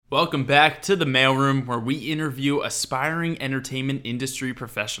Welcome back to the Mailroom, where we interview aspiring entertainment industry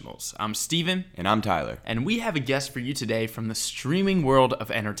professionals. I'm Steven. And I'm Tyler. And we have a guest for you today from the streaming world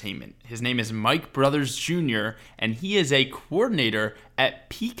of entertainment. His name is Mike Brothers Jr., and he is a coordinator at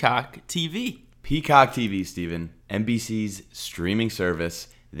Peacock TV. Peacock TV, Steven, NBC's streaming service.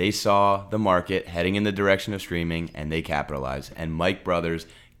 They saw the market heading in the direction of streaming, and they capitalized. And Mike Brothers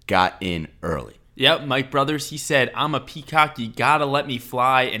got in early. Yep, Mike Brothers, he said, I'm a Peacock, you gotta let me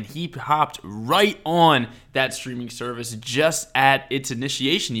fly, and he hopped right on that streaming service just at its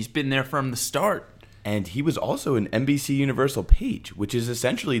initiation. He's been there from the start. And he was also an NBC Universal page, which is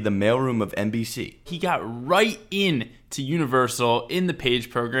essentially the mailroom of NBC. He got right in to Universal in the page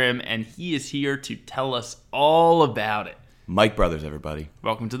program, and he is here to tell us all about it. Mike Brothers, everybody.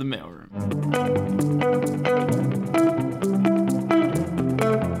 Welcome to the Mailroom.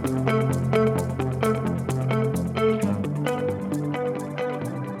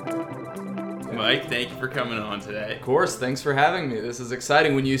 Mike, thank you for coming on today. Of course, thanks for having me. This is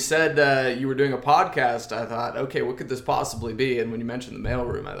exciting. When you said you were doing a podcast, I thought, okay, what could this possibly be? And when you mentioned the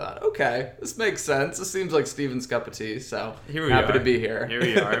mailroom, I thought, okay, this makes sense. This seems like Steven's cup of tea, so happy to be here. Here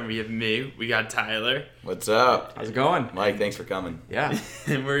we are. We have me. We got Tyler. What's up? How's it going? Mike, thanks for coming. Yeah.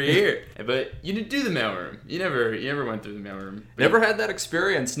 And we're here. But you didn't do the mailroom. You never went through the mailroom. Never had that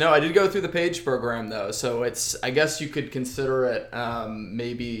experience. No, I did go through the page program, though, so it's, I guess you could consider it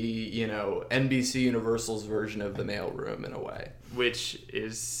maybe, NBC Universal's version of the mailroom in a way. Which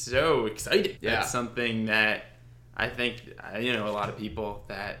is so exciting. Yeah. That's something that I think, a lot of people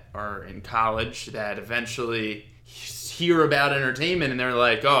that are in college that eventually hear about entertainment and they're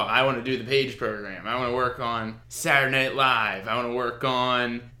like, oh, I want to do the page program. I want to work on Saturday Night Live. I want to work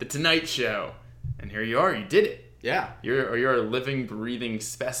on The Tonight Show. And here you are. You did it. Yeah. You're a living, breathing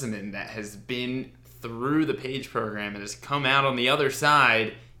specimen that has been through the page program and has come out on the other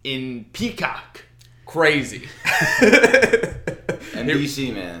side in Peacock. Crazy.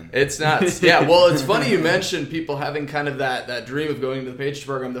 NBC, man. It's nuts. Yeah, well, it's funny you mentioned people having kind of that dream of going to the page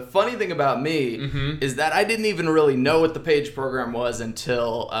program. The funny thing about me is that I didn't even really know what the page program was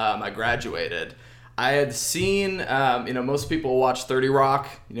until I graduated. I had seen, most people watch 30 Rock,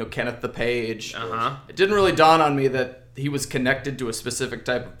 Kenneth the Page. It didn't really dawn on me that he was connected to a specific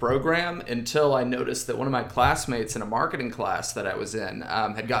type of program until I noticed that one of my classmates in a marketing class that I was in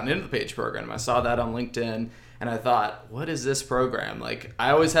had gotten into the page program. I saw that on LinkedIn, and I thought, what is this program? Like,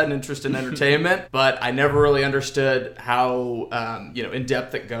 I always had an interest in entertainment, but I never really understood how,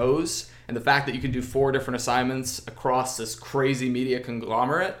 in-depth it goes. And the fact that you can do 4 different assignments across this crazy media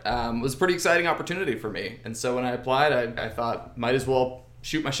conglomerate was a pretty exciting opportunity for me. And so when I applied, I thought, might as well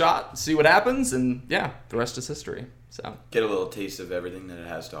shoot my shot, see what happens, and yeah, the rest is history. So get a little taste of everything that it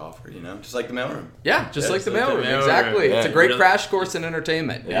has to offer, just like the mailroom. Yeah, just like the mailroom. Exactly. Yeah. It's a great crash course in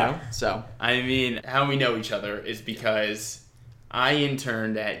entertainment. Yeah. So I mean, how we know each other is because I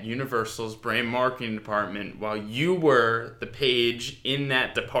interned at Universal's brand marketing department while you were the page in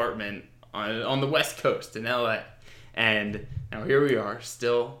that department on the West Coast in LA. And now here we are,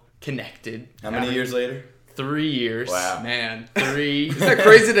 still connected. How many years later? 3 years. Wow. Man. 3. Isn't that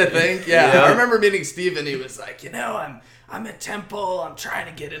crazy to think? Yeah. I remember meeting Steven. He was like, I'm at Temple. I'm trying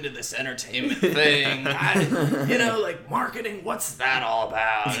to get into this entertainment thing. Marketing, what's that all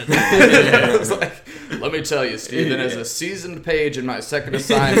about? I was like, let me tell you, Steven, as a seasoned page in my second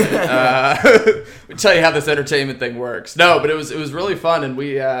assignment, let me tell you how this entertainment thing works. No, but it was really fun. And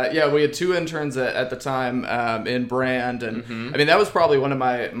we had 2 interns at the time in brand. And I mean, that was probably one of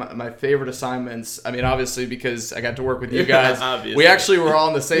my favorite assignments. I mean, obviously, because I got to work with you guys. Obviously. We actually were all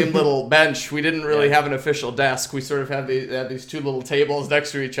on the same little bench. We didn't really have an official desk. We sort of had these 2 little tables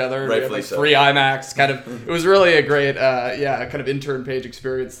next to each other. Rightfully we had, like, so. 3 IMAX. It was really a great, kind of intern page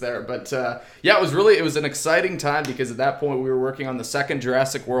experience there. But it was an exciting time because at that point we were working on the second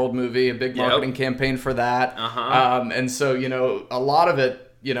Jurassic World movie, a big marketing campaign for that. And so, a lot of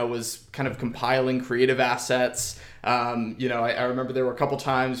it, was kind of compiling creative assets. I remember there were a couple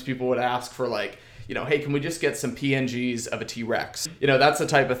times people would ask for hey, can we just get some PNGs of a T-Rex? That's the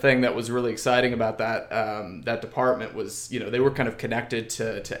type of thing that was really exciting about that department was, they were kind of connected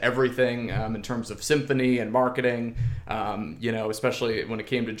to everything in terms of symphony and marketing, especially when it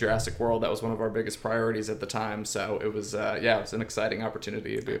came to Jurassic World. That was one of our biggest priorities at the time. So it was, it was an exciting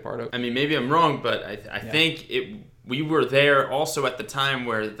opportunity to be a part of. I mean, maybe I'm wrong, but I think we were there also at the time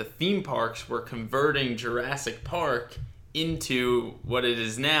where the theme parks were converting Jurassic Park into what it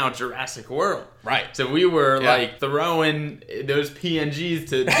is now, Jurassic World. Right. So we were throwing those PNGs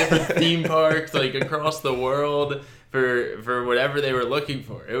to different theme parks across the world for whatever they were looking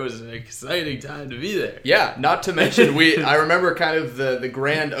for. It was an exciting time to be there. Yeah, not to mention I remember kind of the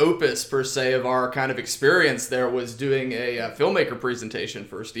grand opus per se of our kind of experience there was doing a filmmaker presentation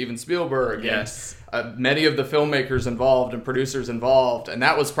for Steven Spielberg. Yes. And, many of the filmmakers involved and producers involved, and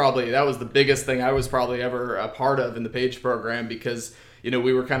that was the biggest thing I was probably ever a part of in the Page program, because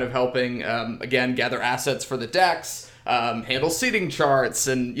we were kind of helping again gather assets for the decks. Handle seating charts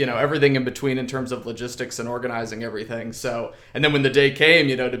and everything in between in terms of logistics and organizing everything. So, and then when the day came,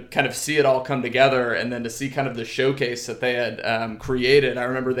 to kind of see it all come together, and then to see kind of the showcase that they had created. I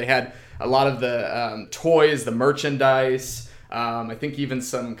remember they had a lot of the toys, the merchandise. I think even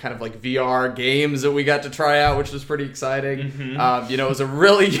some kind of like VR games that we got to try out, which was pretty exciting. Mm-hmm. It was a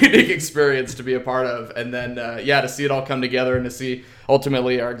really unique experience to be a part of. And then, to see it all come together and to see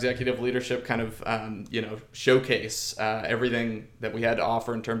ultimately our executive leadership kind of, showcase everything that we had to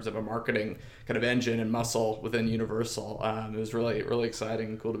offer in terms of a marketing kind of engine and muscle within Universal. It was really, really exciting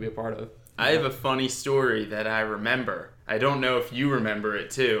and cool to be a part of. I have a funny story that I remember. I don't know if you remember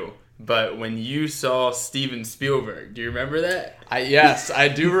it too. But when you saw Steven Spielberg, do you remember that? Yes, I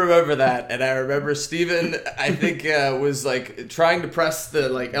do remember that. And I remember Steven, I think, was like trying to press the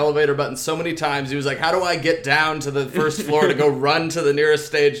elevator button so many times. He was like, how do I get down to the first floor to go run to the nearest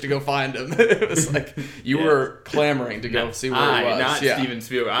stage to go find him? It was like you were clamoring to go see where he was. Not Steven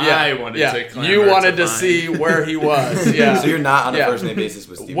Spielberg. Yeah. I wanted to clamor. You wanted to see where he was. Yeah. So you're not on a first name basis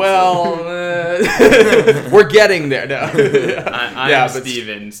with Steven Spielberg. We're getting there now. I'm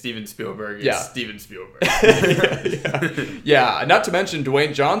Steven Spielberg is Steven Spielberg. Yeah, not to mention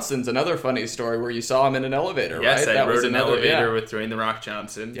Dwayne Johnson's another funny story where you saw him in an elevator, yes, right? I rode an elevator with Dwayne "The Rock"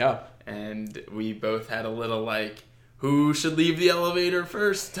 Johnson. Yeah. And we both had a little who should leave the elevator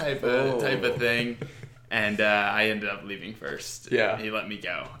first type of thing. And I ended up leaving first. Yeah. He let me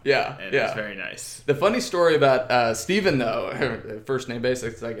go. Yeah. And it was very nice. The funny story about Steven, though, first name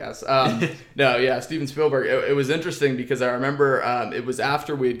basics, I guess. Steven Spielberg. It was interesting because I remember it was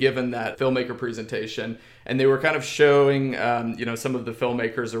after we had given that filmmaker presentation, and they were kind of showing, some of the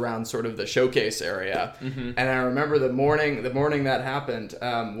filmmakers around sort of the showcase area. Mm-hmm. And I remember the morning that happened,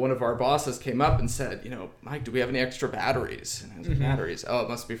 one of our bosses came up and said, Mike, do we have any extra batteries? And I was like, batteries? Oh, it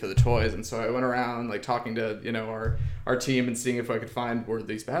must be for the toys. And so I went around talking to our team and seeing if I could find where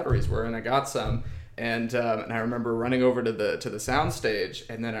these batteries were, and I got some. And I remember running over to the sound stage,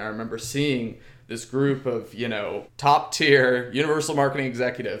 and then I remember seeing this group of, top tier Universal marketing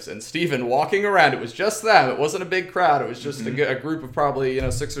executives and Steven walking around. It was just them. It wasn't a big crowd. It was just a group of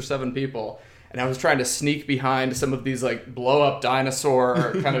probably, 6 or 7 people. And I was trying to sneak behind some of these blow up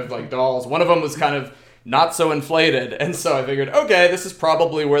dinosaur kind of dolls. One of them was kind of not so inflated, and so I figured, okay, this is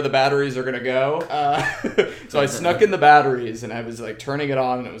probably where the batteries are gonna go. So I snuck in the batteries, and I was turning it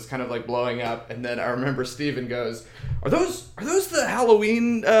on, and it was kind of blowing up. And then I remember Steven goes, "Are those the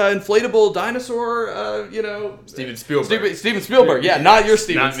Halloween inflatable dinosaur?" Steven Spielberg. Steven Spielberg, yeah, not your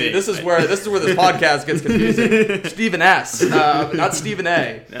Steven. Not me. This is where this podcast gets confusing. Steven S, not Steven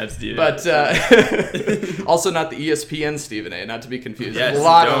A. Not Steven. But also not the ESPN Stephen A. Not to be confused. Yes, There's a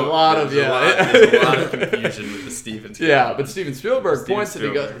lot of confusion with the Steven Spielberg. Yeah, but Steven Spielberg points and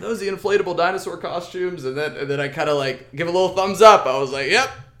he goes, "Are those the inflatable dinosaur costumes?" And then I kind of give a little thumbs up. I was like,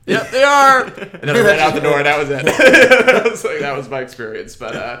 "Yep, they are." And then I ran out the door, and that was it. That was my experience.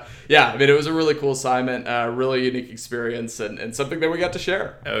 But it was a really cool assignment, really unique experience, and something that we got to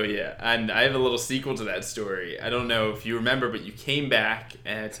share. Oh yeah, and I have a little sequel to that story. I don't know if you remember, but you came back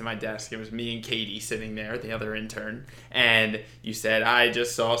to my desk. It was me and Katie sitting there, the other intern, and you said, "I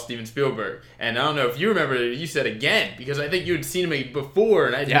just saw Steven Spielberg." And I don't know if you remember, you said again, because I think you had seen him before,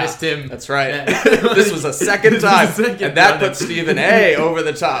 and I missed him. That's right. This was a second time, and that put Stephen A. over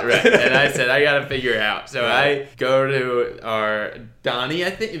the top. Right. And I said, I gotta figure it out. So I go to our Donnie, I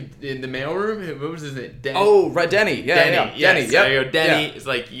think, in the mailroom. What was his name? Denny. Oh, right, Denny. Denny. Yep. So I go, Denny. Yeah. It's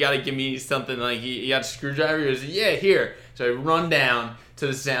like, you gotta give me something. You got a screwdriver? He goes, yeah, here. So I run down to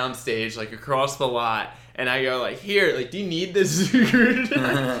the sound stage, across the lot. And I go here, do you need this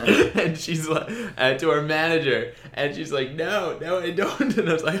screwdriver? And she's to our manager, and she's like, no, I don't. And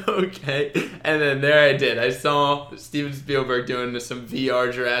I was like, okay. And then there I did. I saw Steven Spielberg doing some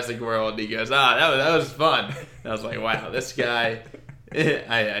VR Jurassic World, and he goes, that was fun. And I was like, wow, this guy,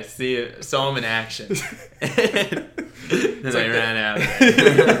 I saw him in action. And I ran out of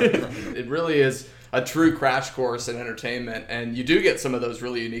there. It really is a true crash course in entertainment, and you do get some of those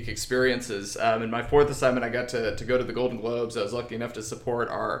really unique experiences. In my 4th assignment, I got to go to the Golden Globes. I was lucky enough to support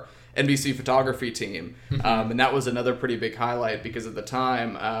our NBC photography team, and that was another pretty big highlight because at the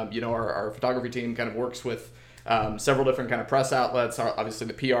time, our photography team kind of works with several different kind of press outlets. Obviously,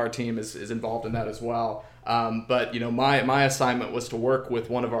 the PR team is involved in that as well. But my assignment was to work with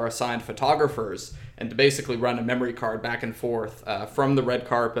one of our assigned photographers and to basically run a memory card back and forth from the red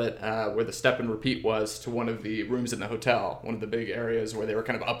carpet where the step and repeat was to one of the rooms in the hotel, one of the big areas where they were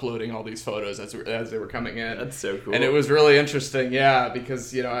kind of uploading all these photos as they were coming in. That's so cool. And it was really interesting,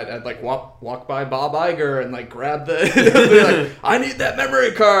 because I'd like walk by Bob Iger and like grab the be like, I need that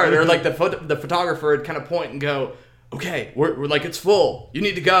memory card, or like the photographer would kind of point and go, okay, we're like, it's full, you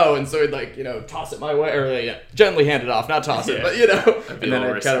need to go. And so he'd like, toss it my way, or gently hand it off, not toss it, but and then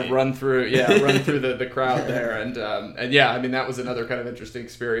I'd kind of run through the crowd there. And that was another kind of interesting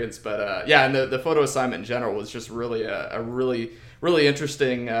experience. But and the photo assignment in general was just really a really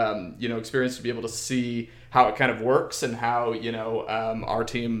interesting, experience to be able to see how it kind of works and how, our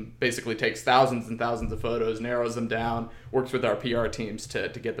team basically takes thousands and thousands of photos, narrows them down, works with our PR teams to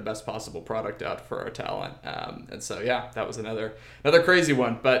get the best possible product out for our talent. And so, that was another crazy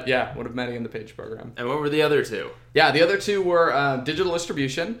one, but one of many in the Page program. And what were the other two? Yeah, the other two were digital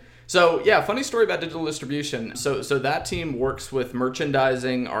distribution. So, funny story about digital distribution. So that team works with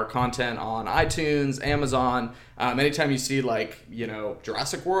merchandising our content on iTunes, Amazon. Anytime you see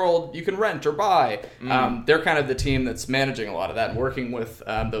Jurassic World, you can rent or buy. They're kind of the team that's managing a lot of that and working with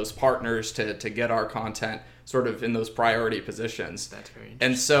those partners to get our content sort of in those priority positions. That's very interesting.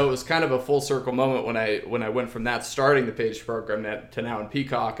 And so it was kind of a full circle moment when I went from that, starting the Page program, to now in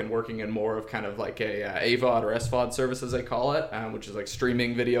Peacock and working in more of kind of like a AVOD or SVOD service, as they call it, which is like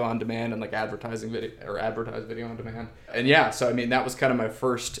streaming video on demand and like advertised video on demand. And so that was kind of my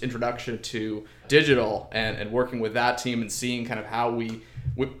first introduction to digital and working with that team and seeing kind of how we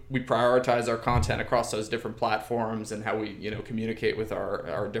prioritize our content across those different platforms and how we communicate with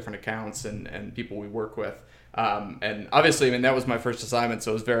our different accounts and people we work with. And obviously, that was my first assignment,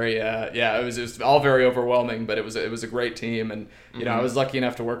 so it was very, it was all very overwhelming, but it was a great team, and I was lucky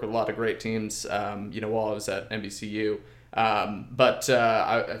enough to work with a lot of great teams, while I was at NBCU. But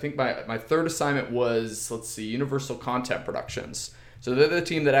I think my third assignment was, Universal Content Productions. So they're the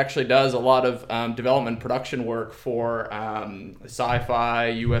team that actually does a lot of development production work for Sci-Fi,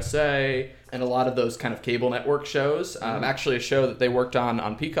 USA, and a lot of those kind of cable network shows. Actually, a show that they worked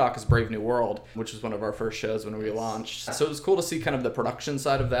on Peacock is Brave New World, which was one of our first shows when we launched. So it was cool to see kind of the production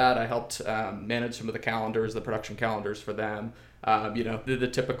side of that. I helped manage some of the production calendars for them. The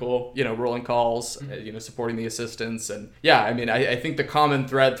typical, rolling calls, supporting the assistants. And I think the common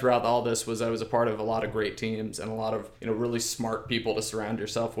thread throughout all this was I was a part of a lot of great teams and a lot of, really smart people to surround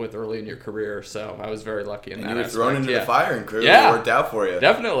yourself with early in your career. So I was very lucky in that. You were thrown into the fire and clearly it worked out for you.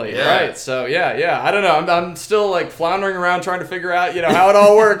 Definitely. Yeah. Right. So I don't know. I'm still like floundering around trying to figure out, how it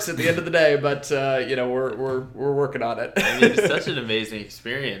all works at the end of the day, but we're working on it. It's such an amazing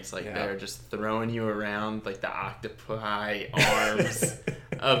experience. They're just throwing you around like the octopi arms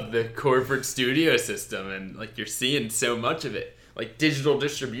of the corporate studio system, and like you're seeing so much of it, like digital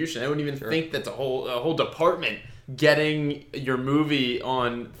distribution. I wouldn't even think that's a whole department getting your movie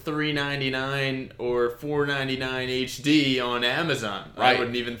on $3.99 or $4.99 HD on Amazon. Right. I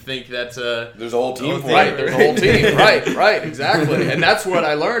wouldn't even think that's there's a whole team for right. it. There's a whole team. Right, exactly. And that's what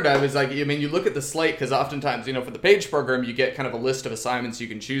I learned. I was like, you look at the slate, because oftentimes, for the Page program, you get kind of a list of assignments you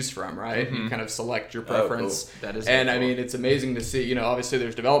can choose from, right? Mm-hmm. You kind of select your preference. Cool. That is and cool. it's amazing to see, obviously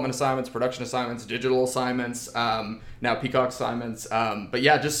there's development assignments, production assignments, digital assignments, now Peacock assignments. But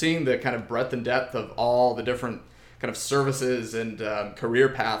just seeing the kind of breadth and depth of all the different kind of services and career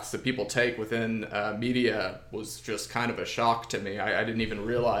paths that people take within media was just kind of a shock to me. I didn't even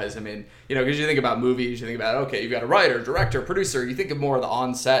realize. Because you think about movies, you think about, okay, you've got a writer, director, producer. You think of more of the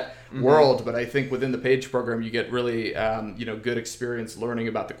on-set world, but I think within the Page program, you get really, good experience learning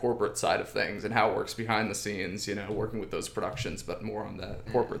about the corporate side of things and how it works behind the scenes. Working with those productions, but more on the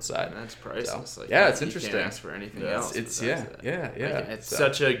corporate side. That's priceless. So, it's interesting. You can't ask for anything else. It's It's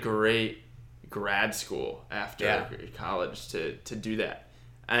such a great grad school after college to do that.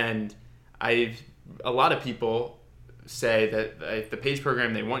 And a lot of people say that the Page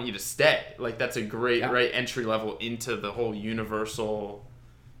program, they want you to stay. Like that's a great entry level into the whole Universal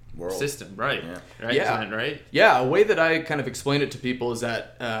world system, right? Right? Yeah, a way that I kind of explain it to people is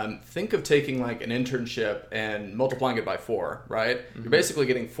that think of taking like an internship and multiplying it by 4, right? Mm-hmm. You're basically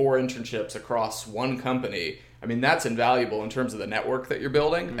getting 4 internships across one company. That's invaluable in terms of the network that you're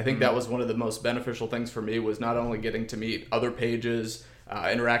building. Mm-hmm. I think that was one of the most beneficial things for me, was not only getting to meet other pages,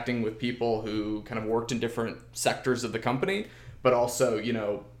 interacting with people who kind of worked in different sectors of the company, but also,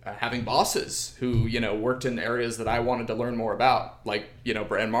 having bosses who, worked in areas that I wanted to learn more about, like,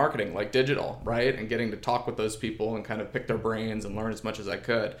 brand marketing, like digital, right? And getting to talk with those people and kind of pick their brains and learn as much as I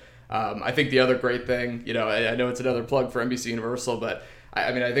could. I think the other great thing, I know it's another plug for NBC Universal, but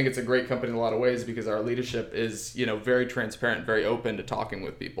I mean, I think it's a great company in a lot of ways because our leadership is, very transparent, very open to talking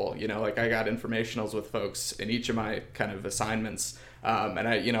with people. Like I got informationals with folks in each of my kind of assignments. And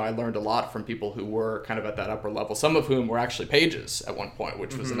I learned a lot from people who were kind of at that upper level, some of whom were actually pages at one point,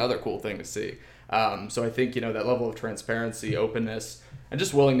 which was another cool thing to see. So I think, that level of transparency, openness, and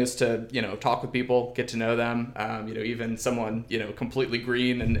just willingness to, talk with people, get to know them, even someone, completely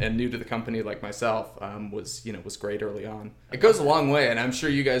green and new to the company like myself, was great early on. It goes a long way, and I'm sure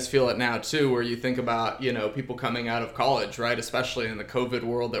you guys feel it now too, where you think about, people coming out of college, right? Especially in the COVID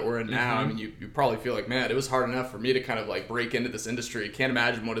world that we're in now. I mean, you probably feel like, man, it was hard enough for me to kind of like break into this industry. Can't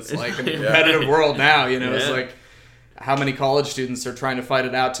imagine what it's like in the competitive world now, It's like, how many college students are trying to fight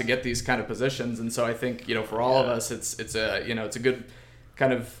it out to get these kind of positions. And so I think, for all of us, it's a good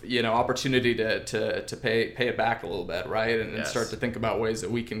kind of, opportunity to pay it back a little bit, right? And start to think about ways that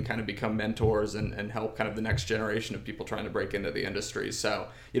we can kind of become mentors and help kind of the next generation of people trying to break into the industry. So,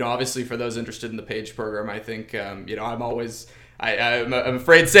 obviously for those interested in the PAGE program, I think, I'm always... I'm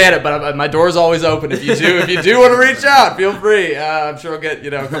afraid to say it, but my door's always open. If you do want to reach out, feel free. I'm sure I'll get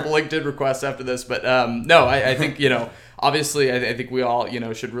a couple LinkedIn requests after this. But no, I think obviously I think we all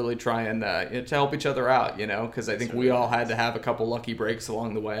should really try and to help each other out. Because I think we all had to have a couple lucky breaks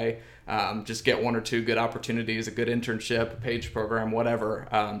along the way. Just get one or two good opportunities, a good internship, a PAGE program, whatever,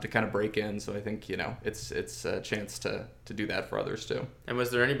 to kind of break in. So I think it's a chance to do that for others too. And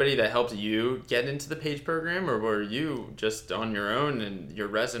was there anybody that helped you get into the PAGE program, or were you just on your own and your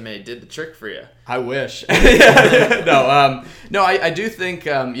resume did the trick for you? I wish. No, I do think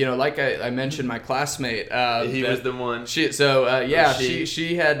like I mentioned, my classmate. He was the one. She was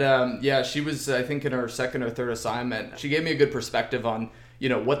I think in her second or third assignment. She gave me a good perspective on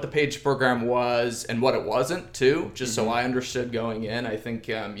what the PAGE program was and what it wasn't too, just so I understood going in. I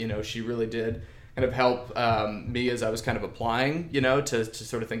think, she really did kind of help me as I was kind of applying, to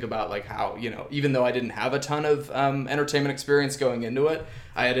sort of think about like how, even though I didn't have a ton of entertainment experience going into it,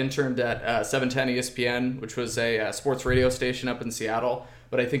 I had interned at 710 ESPN, which was a sports radio station up in Seattle.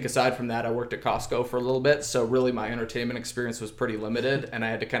 But I think aside from that, I worked at Costco for a little bit. So really my entertainment experience was pretty limited. And I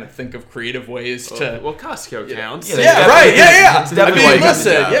had to kind of think of creative ways to... Well, Costco counts. Yeah, right. Yeah. I mean,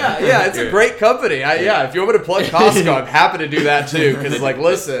 listen. Yeah. It's a great company. If you want me to plug Costco, I'm happy to do that too. Because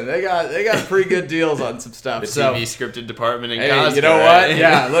listen, they got pretty good deals on some stuff. The TV scripted department in hey, Costco. You know right? what?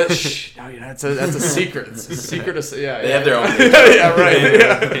 Yeah. That's a secret. It's a secret. They have their own. Yeah, right.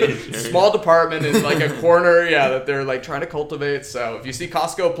 Yeah. Small department in like a corner. Yeah, that they're like trying to cultivate. So if you see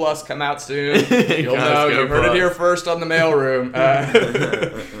Costco Plus come out soon, you'll know. You heard it here first on the Mailroom.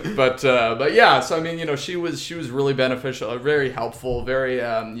 But yeah. So I mean, she was really beneficial, very helpful, very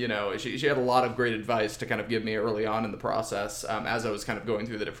she had a lot of great advice to kind of give me early on in the process as I was kind of going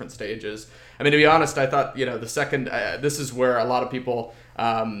through the different stages. I mean, to be honest, I thought the second this is where a lot of people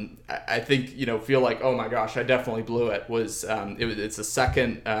I think feel like, oh my gosh, I definitely blew it. It's the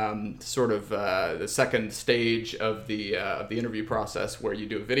second the second stage of the interview process where you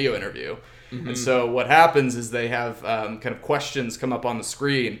do a video interview. And so what happens is they have kind of questions come up on the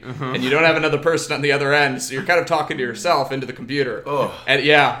screen, and you don't have another person on the other end, so you're kind of talking to yourself into the computer. And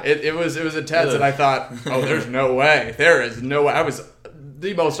yeah, it was intense. And I thought, oh, there's no way. There is no way. I was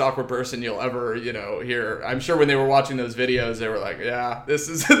the most awkward person you'll ever hear. I'm sure when they were watching those videos, they were like, yeah, this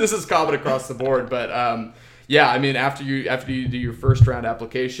is common across the board. But yeah, I mean, after you do your first round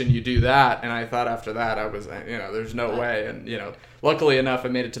application, you do that, and I thought after that I was there's no way. And luckily enough, I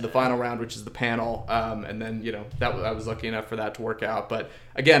made it to the final round, which is the panel, and then I was lucky enough for that to work out. But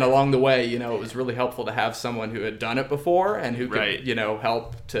again, along the way, it was really helpful to have someone who had done it before and who could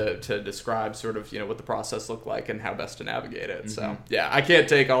help to describe sort of what the process looked like and how best to navigate it. So yeah, I can't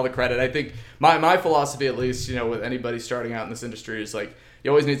take all the credit. I think my philosophy, at least with anybody starting out in this industry, is like, you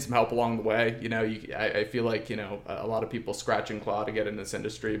always need some help along the way. I feel like, a lot of people scratch and claw to get in this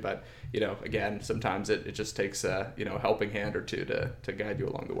industry, but, again, sometimes it just takes a helping hand or two to guide you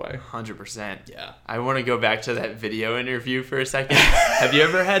along the way. 100%. Yeah. I want to go back to that video interview for a second. Have you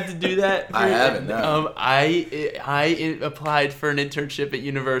ever had to do that? I haven't, no. I applied for an internship at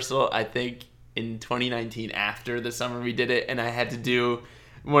Universal, I think, in 2019 after the summer we did it, and I had to do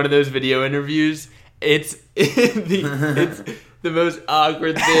one of those video interviews. It's the most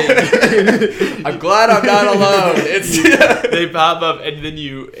awkward thing. I'm glad I'm not alone. They pop up and then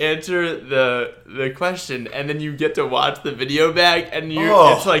you answer the question and then you get to watch the video back and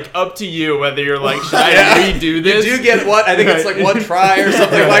it's like up to you whether you're like, should I redo this? You do get what? I think it's like one try or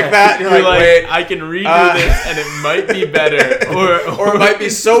something like that. And you're like, wait, I can redo this and it might be better or it might be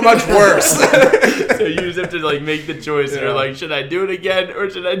so much worse. So you just have to like make the choice. And you're like, should I do it again or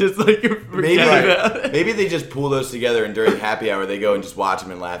should I just like forget about it? Maybe they just pull those together and during happy Yeah, where they go and just watch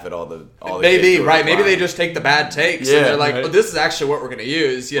them and laugh at all the maybe kids right. Maybe applying. they just take the bad takes Yeah, and they're like, right. "Oh, this is actually what we're going to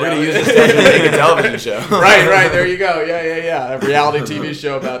use." You We're know, gonna use this stuff to make a television show. right. There you go. Yeah. A reality TV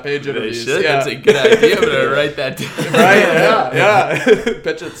show about page They interviews. should. Yeah. That's a good idea. I'm gonna write that down. Right? Yeah.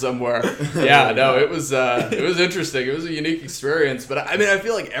 Pitch it somewhere. Yeah. No, it was interesting. It was a unique experience. But I mean, I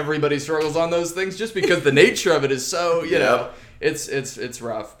feel like everybody struggles on those things just because the nature of it is so, you know, it's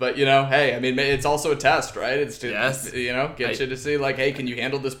rough. But, you know, hey, I mean, it's also a test, right? It's to, you know, get you to see like, hey, can you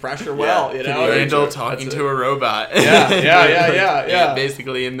handle this pressure well? You know, Can you handle talking to a robot? Yeah.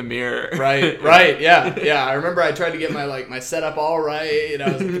 Basically in the mirror. Right. Yeah. I remember I tried to get my setup all right.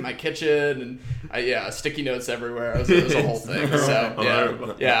 I was in my kitchen and sticky notes everywhere. It was a whole thing.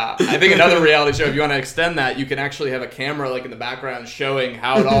 So yeah. I think another reality show, if you want to extend that, you can actually have a camera like in the background showing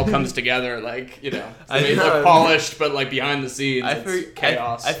how it all comes together. Like, you know, they look polished, but like behind the scenes, it's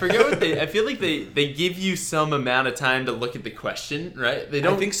chaos. I forget what I feel like they give you some amount of time to look at the question, right? They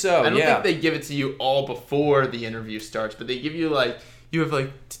don't. I think so. I don't think they give it to you all before the interview starts, but they give you like. You have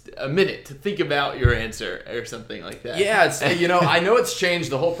like a minute to think about your answer or something like that. Yeah, it's, you know, I know it's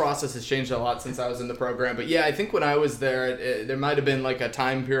changed. The whole process has changed a lot since I was in the program. But yeah, I think when I was there, there might have been like a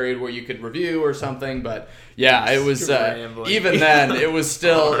time period where you could review or something. But yeah, it was even then. It was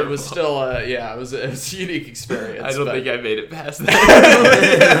still it was a unique experience. I don't think I made it past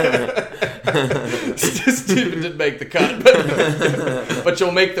that. Steven didn't make the cut, but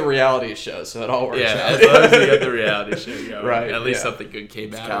you'll make the reality show, so it all works out. As long as you got the reality show going. Right, At least something good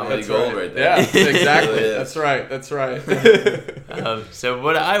came out. Comedy gold right there. Yeah, exactly. It That's right. So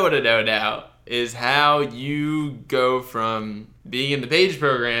what I want to know now is how you go from being in the Page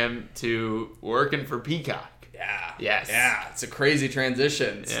program to working for Peacock. Yeah, it's a crazy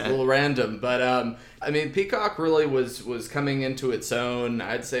transition. It's a little random, but I mean, Peacock really was coming into its own.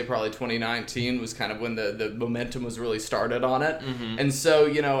 I'd say probably 2019 was kind of when the momentum was really started on it. Mm-hmm. And so,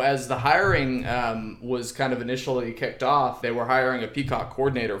 you know, as the hiring was kind of initially kicked off, they were hiring a Peacock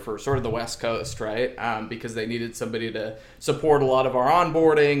coordinator for sort of the West Coast, right? Because they needed somebody to support a lot of our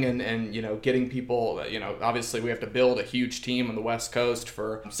onboarding and you know, getting people, you know, obviously we have to build a huge team on the West Coast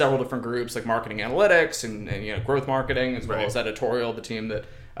for several different groups like marketing analytics and you know, growth marketing, as well as editorial, the team that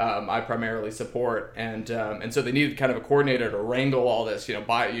I primarily support, and so they needed kind of a coordinator to wrangle all this. You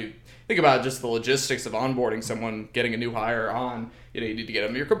know, you think about just the logistics of onboarding someone, getting a new hire on. You know, you need to get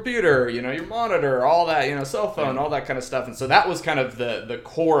them your computer, you know, your monitor, all that, you know, cell phone, all that kind of stuff, and so that was kind of the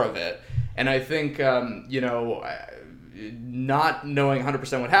core of it. And I think you know, not knowing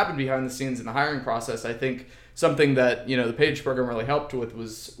 100% what happened behind the scenes in the hiring process, I think something that, you know, the Page program really helped with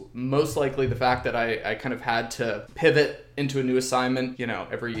was most likely the fact that I kind of had to pivot into a new assignment, you know,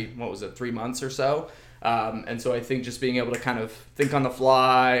 every, 3 months or so. And so I think just being able to kind of think on the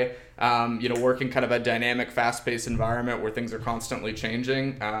fly, you know, work in kind of a dynamic, fast-paced environment where things are constantly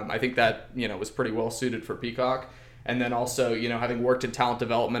changing, I think that, you know, was pretty well suited for Peacock. And then also, you know, having worked in talent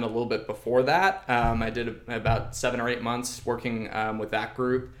development a little bit before that, I did about 7 or 8 months working with that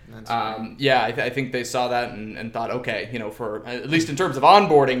group. I think they saw that and thought, okay, you know, for at least in terms of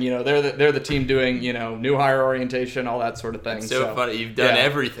onboarding, you know, they're the team doing, you know, new hire orientation, all that sort of thing. So funny, you've done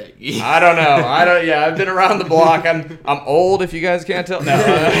everything. I don't know. Yeah, I've been around the block. I'm old, if you guys can't tell. No,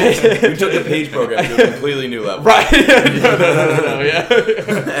 You took the Page program to a completely new level. Right? No. Yeah.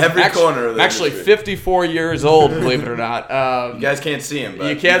 Every corner of the actually industry. 54 years old, believe it or not. You guys can't see him,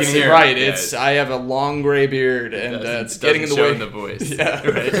 but you can't see. hear him. Right? Yeah, I have a long gray beard, and it's getting in the way. The voice. Yeah.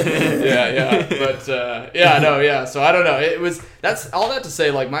 Right. Yeah. But So I don't know. That's all that to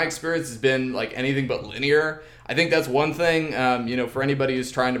say. Like, my experience has been like anything but linear. I think that's one thing, you know, for anybody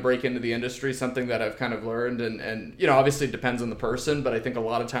who's trying to break into the industry, something that I've kind of learned, and you know, obviously it depends on the person, but I think a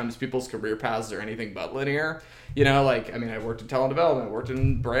lot of times people's career paths are anything but linear. You know, like, I mean, I worked in talent development, worked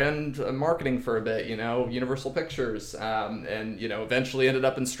in brand marketing for a bit, you know, Universal Pictures, and, you know, eventually ended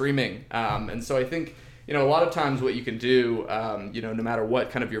up in streaming. And so I think, you know, a lot of times what you can do, you know, no matter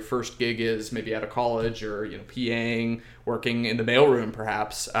what kind of your first gig is, maybe out of college or, you know, PAing, working in the mailroom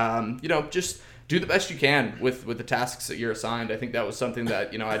perhaps, you know, just do the best you can with the tasks that you're assigned. I think that was something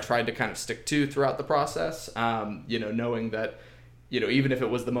that, you know, I tried to kind of stick to throughout the process, you know, knowing that, you know, even if it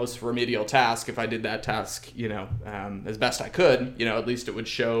was the most remedial task, if I did that task, you know, as best I could, you know, at least it would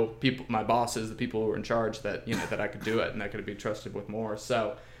show people, my bosses, the people who were in charge, that, you know, that I could do it and I could be trusted with more.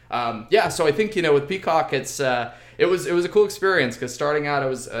 So, so I think, you know, with Peacock, it was a cool experience because starting out, I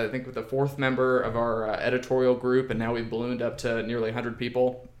was, I think, with the 4th member of our editorial group, and now we've ballooned up to nearly 100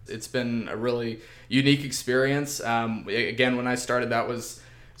 people. It's been a really unique experience. Again, when I started, that was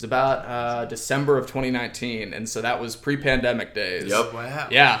was about December of 2019, and so that was pre-pandemic days. Yep. Wow.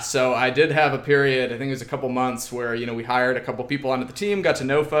 Yeah, so I did have a period, I think it was a couple months, where, we hired a couple people onto the team, got to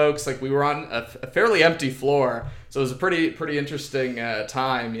know folks. Like, we were on a fairly empty floor, so it was a pretty interesting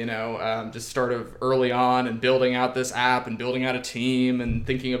time, just sort of early on and building out this app and building out a team and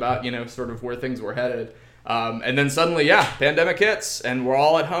thinking about, sort of where things were headed. And then suddenly, pandemic hits and we're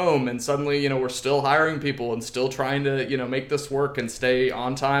all at home, and suddenly, we're still hiring people and still trying to, make this work and stay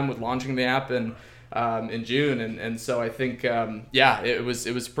on time with launching the app in June. And so I think, it was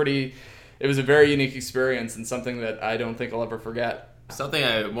a very unique experience and something that I don't think I'll ever forget. Something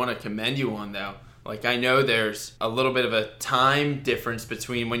I want to commend you on, though. Like, I know there's a little bit of a time difference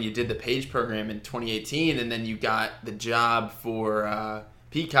between when you did the page program in 2018 and then you got the job for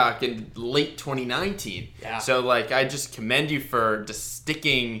Peacock in late 2019. Yeah. So, like, I just commend you for just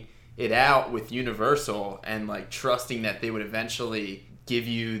sticking it out with Universal and, like, trusting that they would eventually give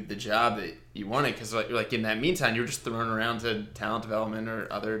you the job that you wanted. Because, like in that meantime, you were just thrown around to talent development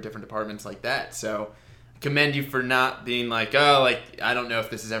or other different departments like that. So, commend you for not being like, oh, like, I don't know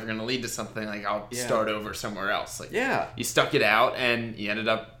if this is ever going to lead to something. Like, I'll start over somewhere else. Like, you stuck it out and you ended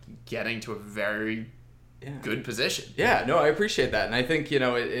up getting to a very good position. Yeah, no, I appreciate that. And I think, it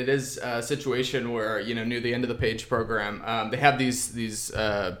is a situation where, near the end of the page program, they have these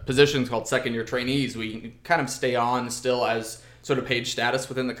positions called second-year trainees. We kind of stay on still as sort of page status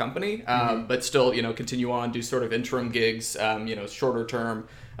within the company, but still, continue on, do sort of interim gigs, shorter term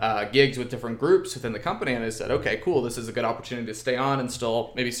gigs with different groups within the company. And I said, okay, cool, this is a good opportunity to stay on and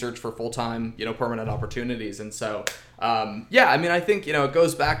still maybe search for full-time, permanent opportunities. And so, I think, it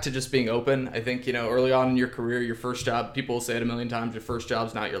goes back to just being open. I think, early on in your career, your first job, people say it a million times, your first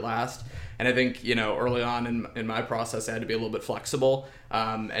job's not your last. And I think, early on in my process, I had to be a little bit flexible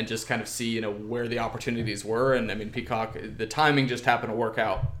and just kind of see, where the opportunities were. And I mean, Peacock, the timing just happened to work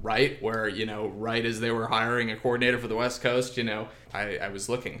out right, where, right as they were hiring a coordinator for the West Coast, I was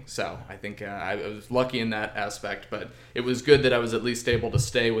looking. So I think I was lucky in that aspect, but it was good that I was at least able to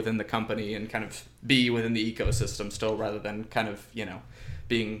stay within the company and kind of be within the ecosystem still, rather than kind of,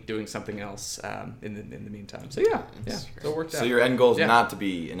 doing something else in the meantime. So so it worked out. So your end goal is not to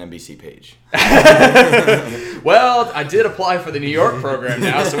be an NBC page. Well, I did apply for the New York program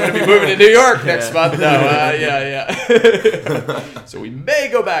now, so I'm going to be moving to New York next month. No, so we may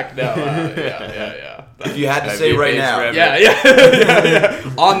go back now. If you had to say right now,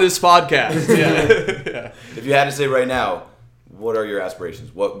 on this podcast, If you had to say right now, what are your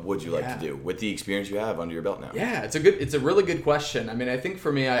aspirations? What would you like to do with the experience you have under your belt now? Yeah, it's a really good question. I mean, I think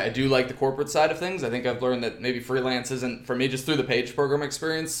for me, I do like the corporate side of things. I think I've learned that maybe freelance isn't for me, just through the page program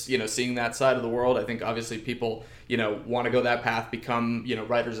experience, seeing that side of the world. I think obviously people, want to go that path, become,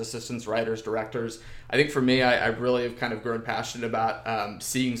 writers, assistants, writers, directors. I think for me, I really have kind of grown passionate about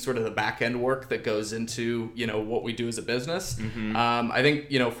seeing sort of the back end work that goes into, what we do as a business. Mm-hmm. I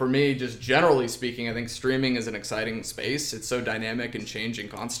think, for me, just generally speaking, I think streaming is an exciting space. It's so dynamic and changing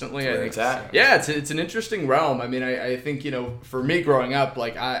constantly. I think it's an interesting realm. I mean, I think, for me growing up,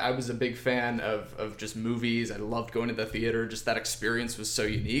 like I was a big fan of just movies. I loved going to the theater. Just that experience was so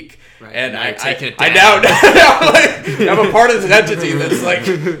unique. Right. And now I now I'm a part of this entity that's like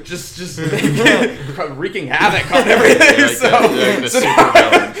just wreaking havoc on everything. Like the super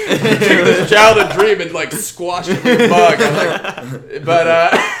villain. Take this childhood dream and like squash every bug.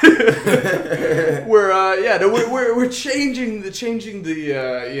 We're changing the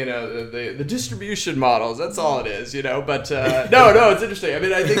distribution models. That's all it is, But no, it's interesting. I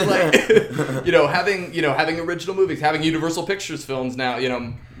mean, I think like having original movies, having Universal Pictures films now,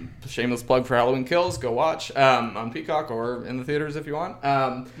 shameless plug for Halloween Kills, go watch on Peacock or in the theaters if you want.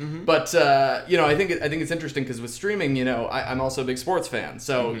 But I think it's interesting because with streaming, I'm also a big sports fan.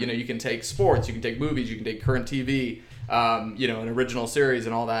 So you can take sports, you can take movies, you can take current TV, an original series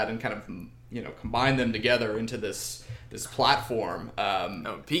and all that, and kind of combine them together into this platform.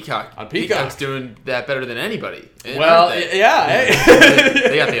 Peacock. On Peacock. Peacock's doing that better than anybody. Well, They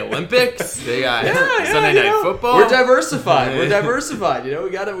got the Olympics. They got Sunday Night Football. We're diversified. We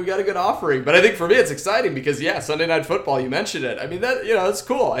got a good offering. But I think for me it's exciting because Sunday Night Football. You mentioned it. I mean that's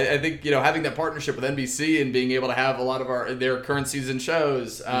cool. I think having that partnership with NBC and being able to have a lot of their current season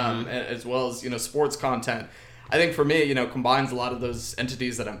shows, as well as sports content. I think for me, combines a lot of those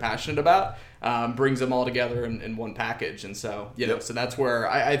entities that I'm passionate about. brings them all together in one package. And so, so that's where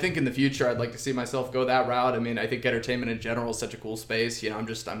I think in the future I'd like to see myself go that route. I mean, I think entertainment in general is such a cool space.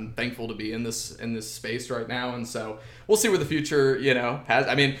 I'm thankful to be in this space right now. And so we'll see where the future, has.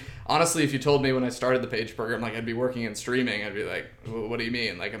 I mean, honestly, if you told me when I started the page program, like I'd be working in streaming, I'd be like, what do you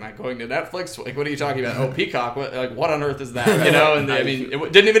mean? Like, am I going to Netflix? Like, what are you talking about? Oh, Peacock. What on earth is that? And I mean,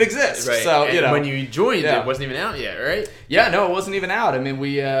 it didn't even exist. Right. So, and when you joined, it wasn't even out yet, right? Yeah, no, it wasn't even out. I mean,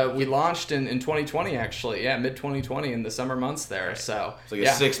 we launched in 2020, actually. Yeah, mid 2020 in the summer months there. Right. So it's like a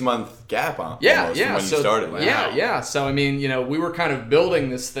 6-month gap on from when you started. Wow. Yeah. So, I mean, we were kind of building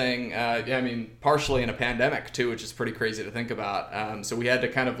this thing, partially in a pandemic, too, which is pretty crazy to think about. So we had to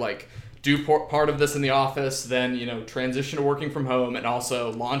kind of like do part of this in the office, then, transition to working from home, and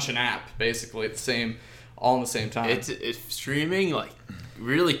also launch an app, basically, all in the same time. It's streaming, like,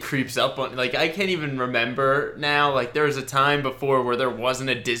 really creeps up on, like, I can't even remember now, like, there was a time before where there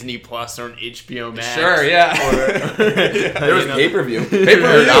wasn't a Disney Plus or an HBO Max. Sure, yeah. There was pay-per-view. On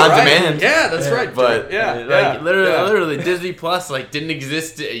demand. Yeah, that's right. But, literally, Disney Plus, like, didn't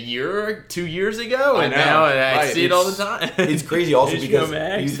exist a year or 2 years ago, and now I see it all the time. It's crazy also because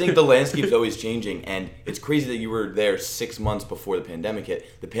Max. you think the landscape's always changing, and it's crazy that you were there 6 months before the pandemic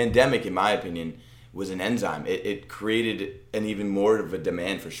hit. The pandemic, in my opinion, was an enzyme. It created an even more of a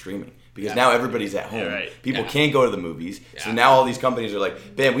demand for streaming because now everybody's at home. People can't go to the movies. So now all these companies are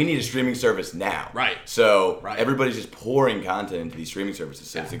like, man, we need a streaming service now. Right. So everybody's just pouring content into these streaming services.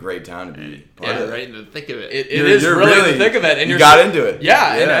 So it's a great time to be part of it. Right in the thick of it. It is really in the thick of it. And you got into it.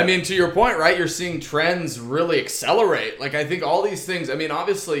 Yeah. And I mean, to your point, right, you're seeing trends really accelerate. Like, I think all these things, I mean,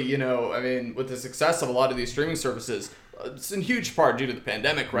 obviously, with the success of a lot of these streaming services, it's in huge part due to the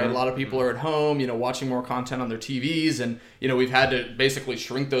pandemic, right? A lot of people are at home, watching more content on their TVs, and we've had to basically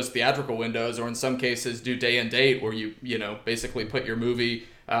shrink those theatrical windows, or in some cases do day and date, where you basically put your movie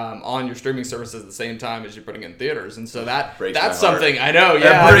on your streaming services at the same time as you're putting it in theaters, and so that's something I know.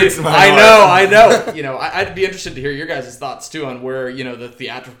 Yeah, I know. I'd be interested to hear your guys' thoughts too on where the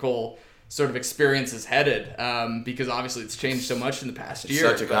theatrical sort of experience is headed, because obviously it's changed so much in the past year.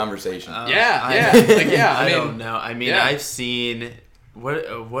 Such a conversation. I don't know. I mean, I've seen what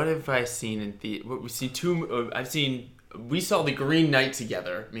have I seen in the? We see we saw The Green Knight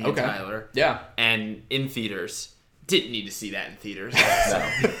together, me and Tyler. Yeah, and in theaters. Didn't need to see that in theaters.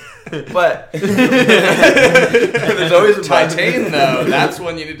 But there's always a Titan though. That's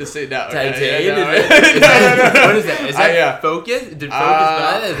when you need to see that. Titan. What is that? Is that Focus? Did Focus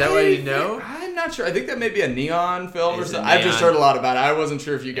buy that? Is that why you know? I'm not sure. I think that may be a neon film or something. I've just heard a lot about it. I wasn't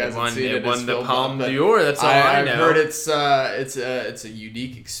sure if you guys had seen it. It won the Palme d'Or. That's all I know. I've heard it's a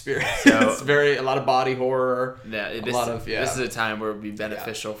unique experience. It's a lot of body horror. Yeah, this is a time where it would be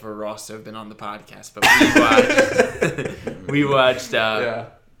beneficial for Ross to have been on the podcast. But we watched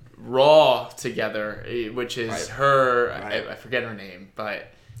Raw together, which is her. I forget her name,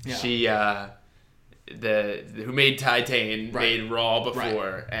 but she. Who made Titan made Raw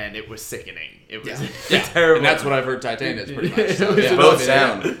before, and it was sickening. It was terrible. And that's what I've heard Titan is pretty much. So, both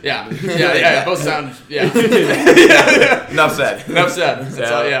sound. Yeah. Both sound. Yeah. Enough said.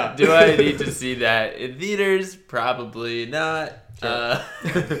 So, do I need to see that in theaters? Probably not.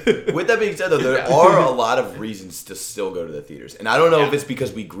 With that being said, though, there are a lot of reasons to still go to the theaters, and I don't know if it's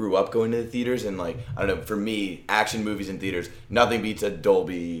because we grew up going to the theaters, and like I don't know. For me, action movies in theaters, nothing beats a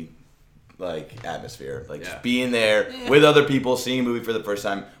Dolby atmosphere, just being there with other people, seeing a movie for the first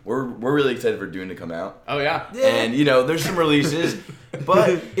time. We're really excited for Dune to come out. Oh yeah. And there's some releases,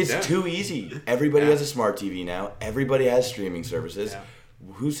 but it's too easy. Everybody has a smart TV now. Everybody has streaming services.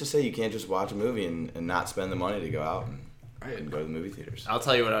 Who's to say you can't just watch a movie and not spend the money to go out and go to the movie theaters? I'll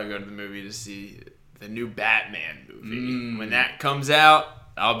tell you what, I'll go to the movie to see the new Batman movie. When that comes out,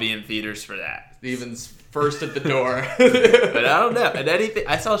 I'll be in theaters for that. Steven's first at the door. But I don't know. And anything,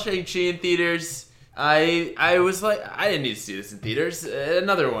 I saw Shang-Chi in theaters. I was like, I didn't need to see this in theaters.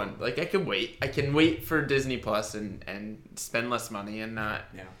 Another one. Like, I can wait. I can wait for Disney Plus and spend less money and not.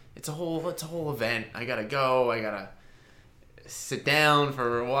 Yeah. It's a whole event. I gotta go. I gotta sit down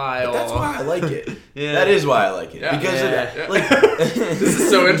for a while. But that's why I like it. That is why I like it. Because this is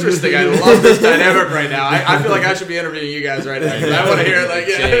so interesting. I love this dynamic right now. I feel like I should be interviewing you guys right now. I want to hear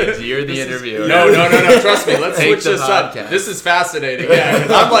James, you're the interviewer. No. Trust me. Let's switch this up. This is fascinating. Yeah,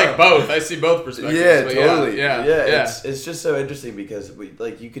 I'm like both. I see both perspectives. Yeah, totally. Yeah. It's just so interesting because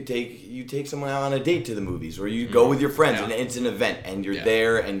you take someone out on a date to the movies, or you go with your friends, and it's an event, and you're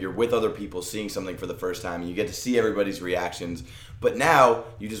there, and you're with other people seeing something for the first time, and you get to see everybody's reactions. But now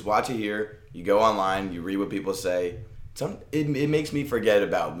you just watch it here. You go online. You read what people say. It makes me forget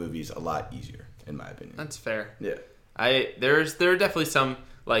about movies a lot easier, in my opinion. That's fair. Yeah. There are definitely some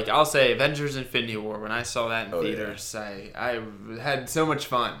like I'll say Avengers Infinity War, when I saw that in Oh, theaters, I had so much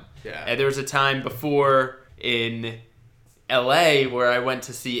fun. Yeah. And there was a time before in LA where I went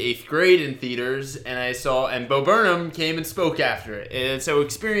to see 8th Grade in theaters, and Bo Burnham came and spoke after it. And so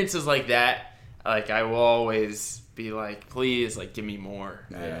experiences like that, like I will always be like, please, like give me more.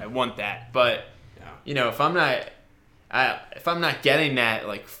 Yeah. I want that. But you know, if I'm not getting that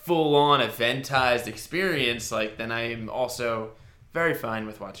like full on eventized experience, like then I am also very fine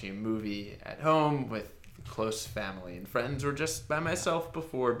with watching a movie at home with close family and friends, or just by myself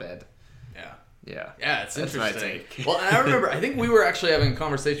before bed. Yeah, It's That's my interesting. take. Well, and I remember, I think we were actually having a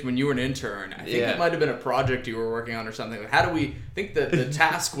conversation when you were an intern. I think Yeah. it might have been a project you were working on or something. How do we, I think the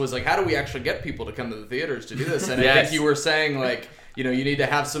task was like, how do we actually get people to come to the theaters to do this? And I Yes. think you were saying like, you know, you need to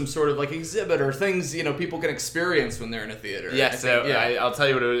have some sort of like exhibit or things, you know, people can experience when they're in a theater. Yeah, I I'll tell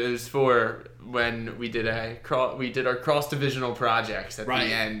you what it was for when we did our cross-divisional projects at the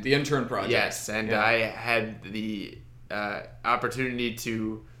end. The intern project. Yes, and I had the opportunity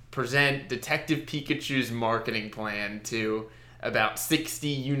to present Detective Pikachu's marketing plan to about 60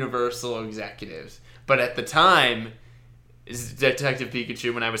 Universal executives. But at the time, Detective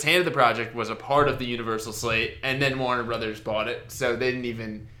Pikachu, when I was handed the project, was a part of the Universal slate, and then Warner Brothers bought it, so they didn't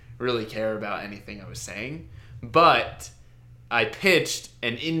even really care about anything I was saying. But I pitched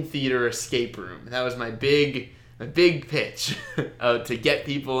an in-theater escape room. That was my big pitch to get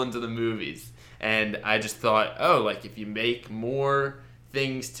people into the movies. And I just thought, like if you make more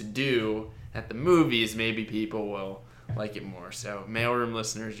things to do at the movies, maybe people will like it more. So Mailroom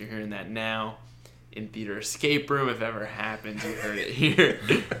listeners, you're hearing that now. In theater escape room, if ever happens, you heard it here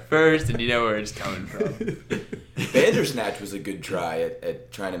first, and you know where it's coming from. Bandersnatch was a good try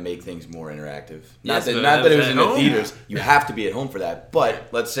at trying to make things more interactive. Yes, not but that it was at in the home. theaters. You have to be at home for that. But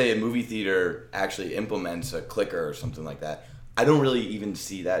let's say a movie theater actually implements a clicker or something like that. I don't really even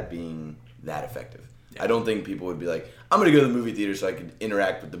see that being that effective. I don't think people would be like, I'm going to go to the movie theater so I can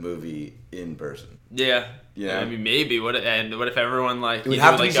interact with the movie in person. Yeah. Yeah. I mean, maybe. What if everyone like... It would you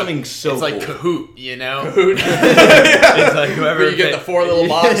have do, to be like, something so It's like cool. Kahoot, you know? It's like whoever where you get the pick- 4 little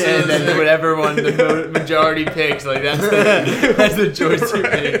boxes. and then whatever one the majority picks, like that's the choice you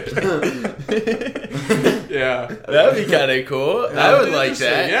make. Yeah. That'd be kind of cool. I would like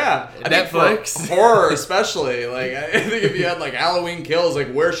that. Yeah. I think Netflix. for horror especially. Like, I think if you had like Halloween Kills,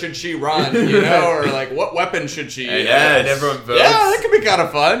 like where should she run, you know? Or like what weapon should she use? Yeah, and everyone votes. Yeah, that could be kind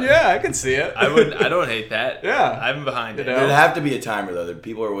of fun. Yeah, I can see it. I don't hate that. Yeah. I'm behind it. You know? There'd have to be a timer, though.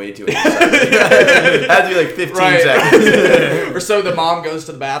 People are way too excited. It has to be like 15 Right. seconds. Or so the mom goes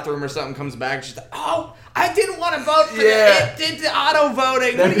to the bathroom or something, comes back, she's like, oh, I didn't want to vote for Yeah. it did the auto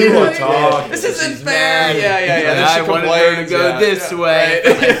voting. Then What are you people doing? talk. This isn't She's fair. mad. Yeah. Then I she wanted her to complains. go Yeah, this yeah, way.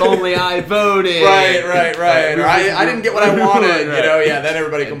 right. If only I voted. Right. Or I didn't get what I wanted. Right. You know, yeah. Then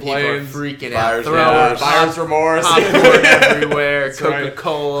everybody And people are complains. freaking Buyer's out. remorse. Buyer's remorse. Popcorn everywhere. That's right.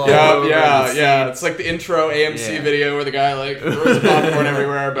 Coca-Cola. all over Yeah. the It's like the intro AMC Yeah. video where the guy like throws the popcorn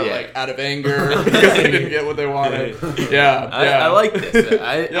everywhere, but Yeah. like out of anger because they didn't get what they wanted. Yeah. I like this.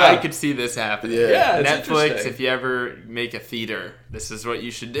 Yeah. I could see this happening. Yeah, it's Netflix, interesting. if you ever make a theater, this is what you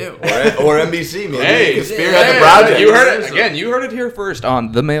should do. Or NBC, maybe. Hey, you can spearhead hey, the project. You heard it again. You heard it here first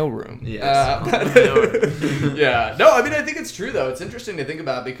on the Mailroom. Yes. Yeah. No, I mean, I think it's true though. It's interesting to think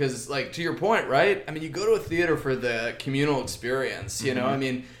about because, like, to your point, right? I mean, you go to a theater for the communal experience. You know, I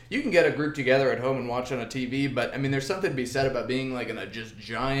mean, you can get a group together at home and watch on a TV, but I mean, there's something to be said about being like in a just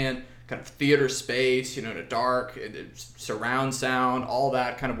giant kind of theater space. You know, in a dark, surround sound, all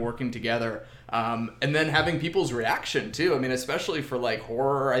that kind of working together. And then having people's reaction too. I mean, especially for like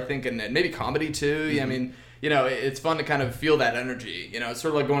horror, I think, and maybe comedy too. Yeah, I mean, you know, it's fun to kind of feel that energy. You know, it's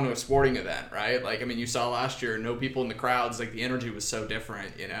sort of like going to a sporting event, right? Like, I mean, you saw last year, no people in the crowds. Like, the energy was so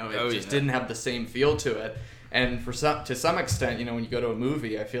different. You know, it just didn't have the same feel to it. And to some extent, you know, when you go to a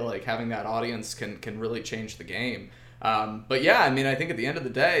movie, I feel like having that audience can really change the game. But yeah, I mean, I think at the end of the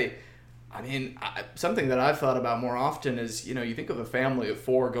day, I mean, something that I've thought about more often is, you know, you think of a family of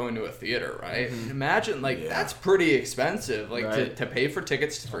 4 going to a theater, right? Imagine, like, that's pretty expensive, like, Right. to pay for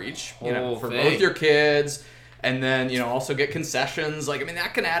tickets for each, you know, Whole for thing. both your kids, and then, you know, also get concessions. Like, I mean,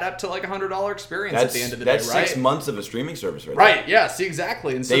 that can add up to, like, $100 experience at the end of the day, right? That's 6 months of a streaming service right Right, yeah, see,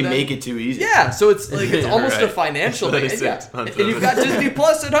 exactly. And so They then, make it too easy. yeah, so it's like it's almost a Right. financial thing. And, 6 months and of you've got Disney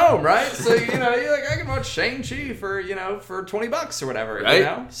Plus at home, right? So you know, you're like, I can watch Shang-Chi for for $20 or whatever, Right. you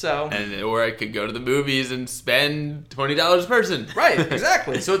know. So Or I could go to the movies and spend $20 a person. right,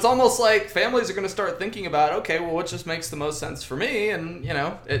 exactly. So it's almost like families are going to start thinking about, okay, well, what just makes the most sense for me, and you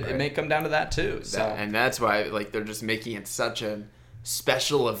know, it may come down to that too. So And that's why, like, they're just making it such a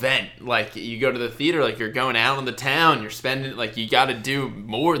special event. Like, you go to the theater, like, you're going out in the town, you're spending, like, you got to do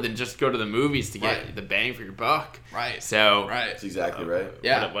more than just go to the movies to get the bang for your buck. Right. So That's exactly right.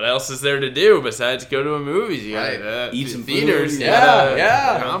 Yeah. what else is there to do besides go to a movies? You gotta Eat some theaters. food. You gotta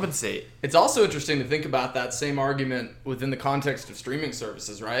Yeah. compensate. It's also interesting to think about that same argument within the context of streaming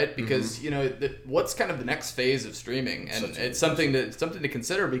services, right? Because what's kind of the next phase of streaming, and it's something to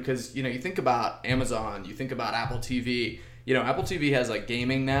consider, because you think about Amazon, you think about Apple TV. Apple TV has like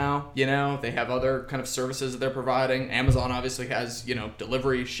gaming now. They have other kind of services that they're providing. Amazon obviously has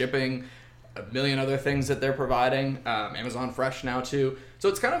delivery, shipping, a million other things that they're providing. Amazon Fresh now too. So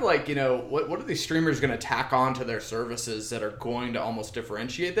it's kind of like, what are these streamers going to tack on to their services that are going to almost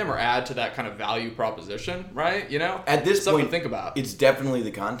differentiate them or add to that kind of value proposition, right? At this Something point, to think about. it's definitely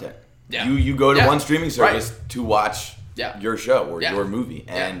the content. Yeah. You go to Yeah. one streaming service Right. to watch your show or Yeah. your movie,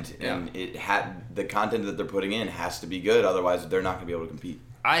 Yeah. and it the content that they're putting in has to be good, otherwise they're not going to be able to compete.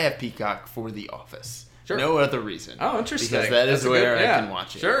 I have Peacock for The Office. Sure. No other reason. Oh, interesting. Because that is That's a where good- I can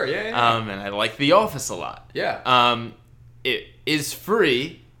watch it. Sure, yeah. And I like The Office a lot. Yeah. It is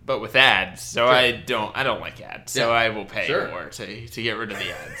free, but with ads. So Sure. I don't like ads. So Yeah. I will pay Sure. more to get rid of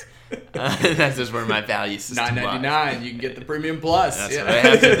the ads. That's just where my value system lies. $9.99. You can get the premium plus. That's Yeah. what I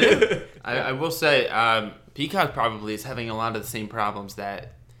have to do. I will say, Peacock probably is having a lot of the same problems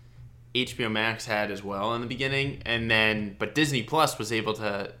that HBO Max had as well in the beginning, but Disney Plus was able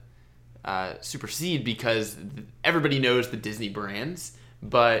to supersede because everybody knows the Disney brands,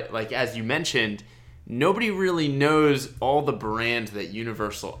 but like as you mentioned, nobody really knows all the brands that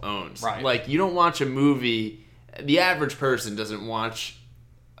Universal owns. Right. Like, you don't watch a movie, the average person doesn't watch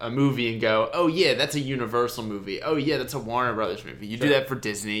a movie and go, oh yeah, that's a Universal movie. Oh yeah, that's a Warner Brothers movie. You do that for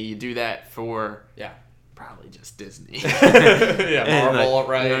Disney. You do that for probably just Disney. Marvel,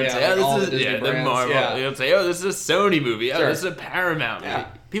 right? You don't say, like oh, all this the is Disney the brands. Marvel. Yeah. You don't say, oh, this is a Sony movie. Oh, Sure. this is a Paramount movie. Yeah.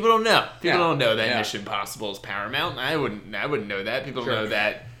 People don't know. People Yeah. don't know that Yeah. Mission Impossible is Paramount. I wouldn't know that. People Sure. know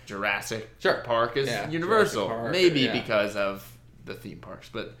that Jurassic Sure. Park is Yeah, Universal. Jurassic Park, Maybe yeah. because of the theme parks,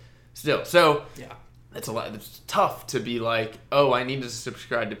 but still. So Yeah. it's a lot. It's tough to be like, oh, I need to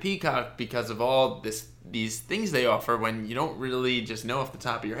subscribe to Peacock because of all these things they offer, when you don't really just know off the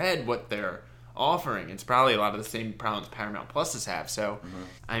top of your head what they're offering. It's probably a lot of the same problems Paramount Pluses have. So,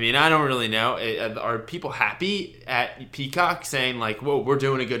 I mean, I don't really know. Are people happy at Peacock saying like, whoa, we're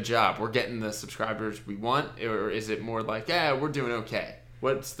doing a good job, we're getting the subscribers we want, or is it more like, yeah, we're doing okay?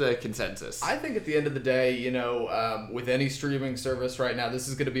 What's the consensus? I think at the end of the day, with any streaming service right now, this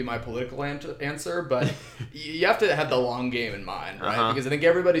is going to be my political answer, but you have to have the long game in mind, right? Because I think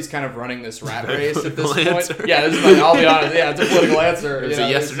everybody's kind of running this rat race at this Political point. answer. Yeah, I'll be honest. Yeah, it's a political answer. It's you a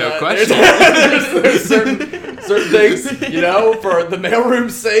know, yes or no there's, question. There's certain things, for the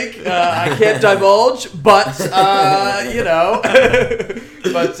mailroom's sake, I can't divulge, but,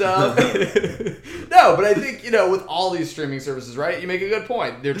 no, but I think, with all these streaming services, right, you make a good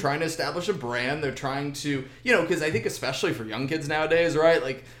point. They're trying to establish a brand. They're trying to, because I think especially for young kids nowadays, right,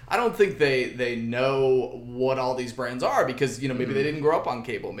 like, I don't think they know what all these brands are because, maybe they didn't grow up on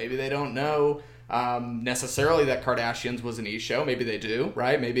cable. Maybe they don't know necessarily that Kardashians was an e-show. Maybe they do,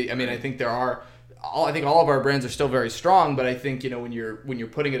 right? I think I think all of our brands are still very strong, but I think, when you're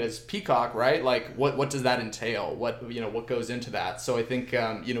putting it as Peacock, right? Like what does that entail? What goes into that? So I think,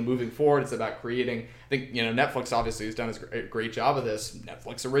 moving forward, it's about creating, I think, Netflix obviously has done a great job of this.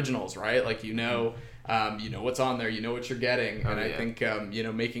 Netflix originals, right? Like, what's on there, what you're getting. And I think,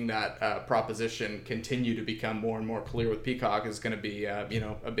 making that proposition continue to become more and more clear with Peacock is going to be, a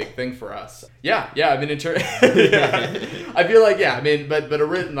big thing for us. Yeah. I mean, I feel like, but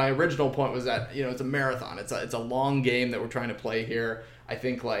my original point was that, it's a marathon. It's a long game that we're trying to play here. I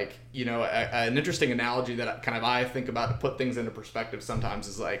think, like, an interesting analogy that I think about to put things into perspective sometimes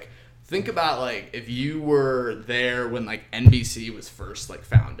is like, think about, like, if you were there when, like, NBC was first, like,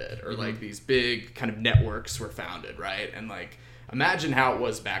 founded, or, like, these big kind of networks were founded, right? And, like, imagine how it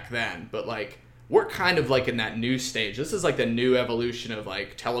was back then. But, like, we're kind of, like, in that new stage. This is, like, the new evolution of,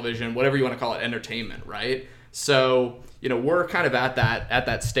 like, television, whatever you want to call it, entertainment, right? So, we're kind of at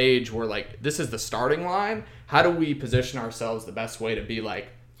that stage where, like, this is the starting line. How do we position ourselves the best way to be, like,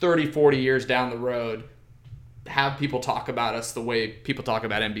 30, 40 years down the road, have people talk about us the way people talk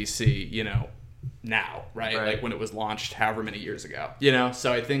about NBC, now, right? Like when it was launched however many years ago,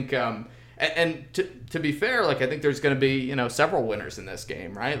 So I think, and to be fair, like, I think there's going to be, several winners in this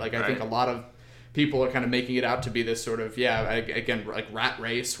game, right? Like, I think a lot of people are kind of making it out to be this sort of, again, like rat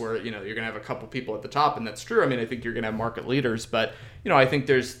race where, you're going to have a couple people at the top, and that's true. I mean, I think you're going to have market leaders, but, I think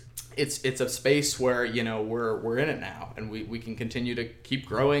it's a space where, we're in it now, and we can continue to keep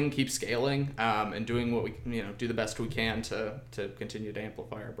growing, keep scaling, and doing what we, do the best we can to continue to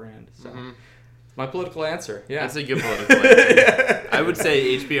amplify our brand. So my political answer. Yeah. That's a good political answer. I would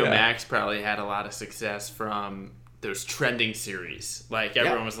say HBO Max probably had a lot of success from those trending series. Like,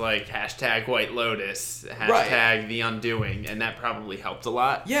 everyone was like, hashtag White Lotus, hashtag The Undoing, and that probably helped a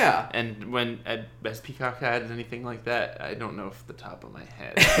lot. Yeah. And has Peacock had anything like that? I don't know off the top of my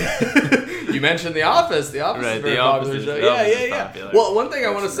head. You mentioned The Office. The Office is a very popular show. Yeah. Popular. Well, one thing I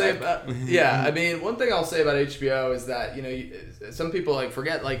want to say about... Yeah, I mean, one thing I'll say about HBO is that, some people, like,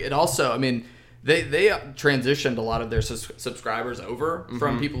 forget, like, it also, I mean... They transitioned a lot of their subscribers over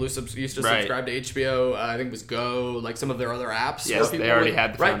from people who used to subscribe to HBO. I think it was Go, like some of their other apps. Yes, they already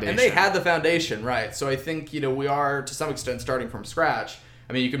had the foundation. And they had the foundation, right? So I think, we are, to some extent, starting from scratch.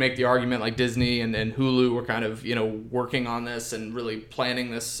 I mean, you could make the argument like Disney and Hulu were kind of, working on this and really planning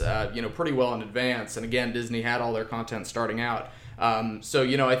this, pretty well in advance. And again, Disney had all their content starting out. So,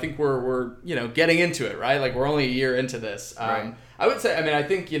 I think we're getting into it, right? Like, we're only a year into this. Right. I would say, I mean, I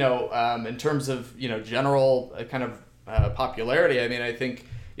think, in terms of, general kind of popularity, I mean, I think,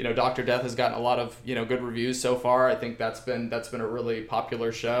 Dr. Death has gotten a lot of, good reviews so far. I think that's been a really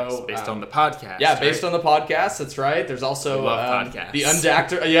popular show. It's based on the podcast. Yeah, based on the podcast. That's right. There's also we love podcasts. The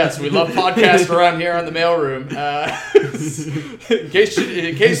Undactor. Yes, we love podcasts around here on the Mailroom. In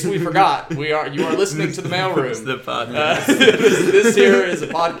case we forgot, you are listening to the Mailroom. It's the podcast. This here is a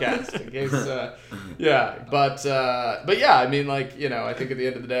podcast. In case, but yeah, I mean, like, I think at the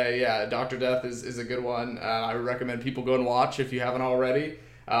end of the day, yeah, Dr. Death is a good one. I would recommend people go and watch if you haven't already.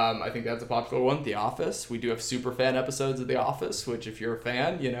 I think that's a popular one. The Office. We do have super fan episodes of The Office, which if you're a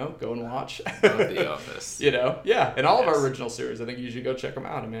fan, go and watch. The Office. Yeah, and all of our original series. I think you should go check them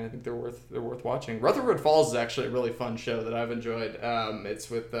out. I mean, I think they're worth watching. Rutherford Falls is actually a really fun show that I've enjoyed. It's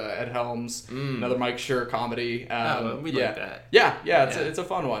with Ed Helms, another Mike Schur comedy. We like that. Yeah, it's a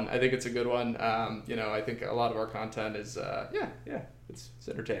fun one. I think it's a good one. I think a lot of our content is it's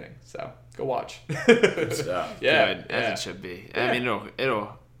entertaining. So go watch. Good, as it should be. I mean,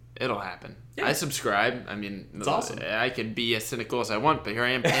 it'll happen. Yeah. I subscribe. I mean, it's awesome. I can be as cynical as I want, but here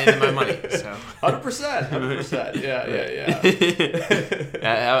I am paying them my money. So 100%. Yeah.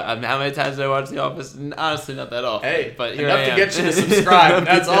 How many times did I watch The Office? Honestly, not that often. Hey, but here enough I am. to get you to subscribe.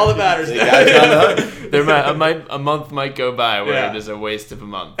 That's all that matters. A month might go by where it is a waste of a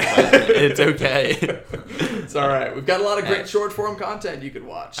month. But it's okay. It's all right. We've got a lot of great short form content you could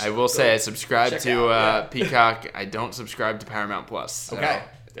watch. I will say I subscribe to Peacock. I don't subscribe to Paramount Plus. So okay,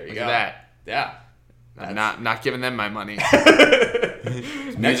 there you go. That. Yeah. I'm not giving them my money.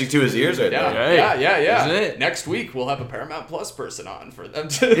 Music to his ears right there. Right. Yeah. Isn't it? Next week we'll have a Paramount Plus person on for them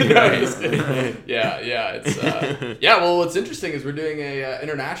to. Yeah. It's Well, what's interesting is we're doing a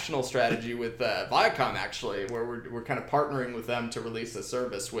international strategy with Viacom actually, where we're kind of partnering with them to release a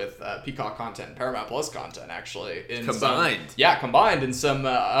service with Peacock content and Paramount Plus content actually combined in some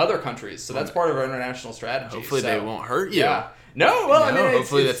other countries. So that's part of our international strategy. Hopefully they won't hurt you. Yeah. No, well, I mean,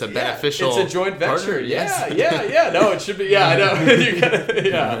 hopefully that's a beneficial. It's a joint venture. Partner, yes. Yeah. No, it should be. Yeah, I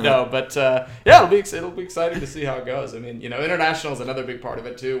know. But it'll be exciting to see how it goes. I mean, international is another big part of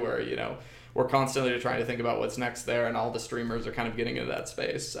it too, where we're constantly trying to think about what's next there, and all the streamers are kind of getting into that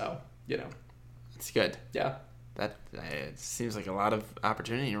space. So it's good. Yeah. That it seems like a lot of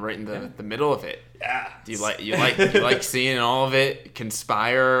opportunity. You're right in the middle of it. Yeah. Do you like seeing all of it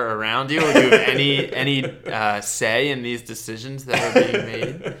conspire around you, or do you have any say in these decisions that are being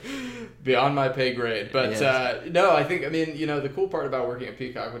made? Beyond my pay grade, but no, I think the cool part about working at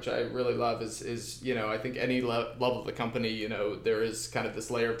Peacock, which I really love, is I think any level of the company, there is kind of this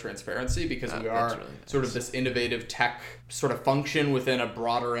layer of transparency because we are really sort of this innovative tech sort of function within a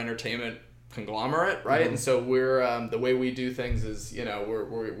broader entertainment conglomerate, right? And so we're the way we do things is we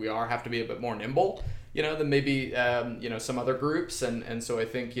have to be a bit more nimble than maybe some other groups, and so I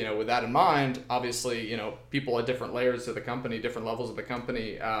think with that in mind, obviously people at different layers of the company, different levels of the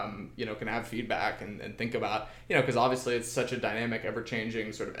company can have feedback and think about because obviously it's such a dynamic,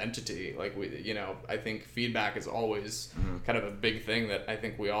 ever-changing sort of entity. Like I think feedback is always kind of a big thing that I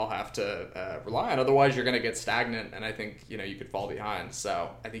think we all have to rely on. Otherwise you're going to get stagnant, and I think you could fall behind. So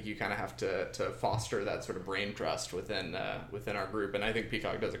I think you kind of have to foster that sort of brain trust within our group, and I think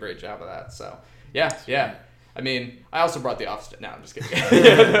Peacock does a great job of that. So yeah. I mean, I also brought The Office. No, I'm just kidding.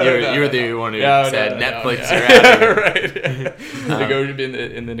 You were the one who said Netflix. You're right.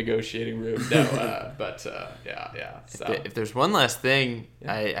 In the negotiating room. No, but yeah. So if there's one last thing,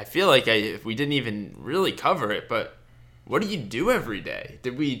 I feel like if we didn't even really cover it, but what do you do every day?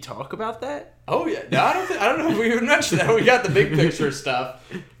 Did we talk about that? Oh yeah, no, I don't know if we even mentioned that. We got the big picture stuff.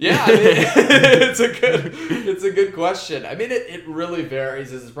 Yeah, I mean, it's a good question. I mean, it really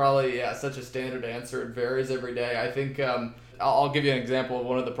varies. This is probably such a standard answer. It varies every day. I think I'll give you an example of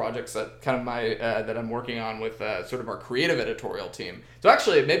one of the projects that kind of that I'm working on with sort of our creative editorial team. So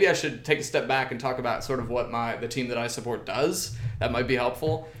actually, maybe I should take a step back and talk about sort of what the team that I support does. That might be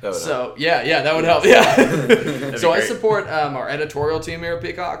helpful. That would help. That would help. Yeah. So I support our editorial team here at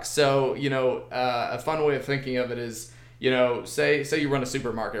Peacock. So a fun way of thinking of it is, say you run a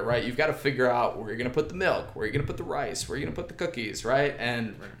supermarket, right? You've got to figure out where you're going to put the milk, where you're going to put the rice, where you're going to put the cookies, right?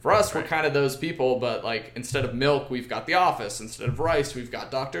 And for us, we're kind of those people, but like instead of milk, we've got The Office. Instead of rice, we've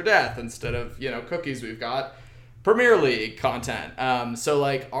got Dr. Death. Instead of, cookies, we've got Premier League content. So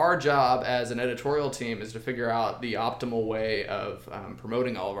like our job as an editorial team is to figure out the optimal way of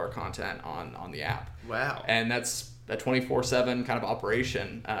promoting all of our content on the app. Wow. And that's a 24/7 kind of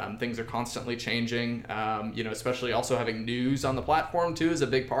operation. Things are constantly changing. Especially also having news on the platform too is a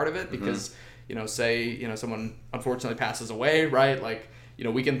big part of it because, say someone unfortunately passes away, right? Like,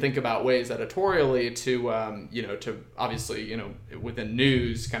 we can think about ways editorially to, to obviously, within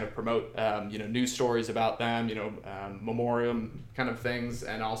news kind of promote, news stories about them, memoriam kind of things,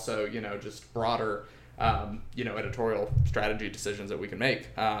 and also, just broader, editorial strategy decisions that we can make.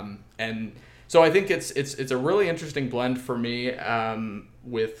 And so I think it's a really interesting blend for me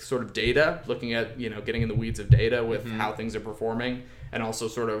with sort of data, looking at, getting in the weeds of data with how things are performing, and also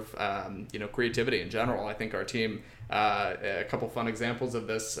sort of, creativity in general. I think our team, a couple fun examples of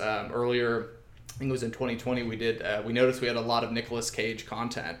this earlier, I think it was in 2020, we noticed we had a lot of Nicolas Cage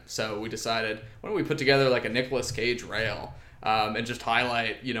content. So we decided, why don't we put together like a Nicolas Cage rail? And just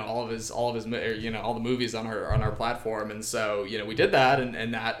highlight, all of his, all the movies on our platform. And so, we did that,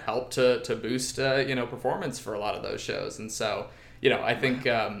 and that helped to boost, performance for a lot of those shows. And so, I think,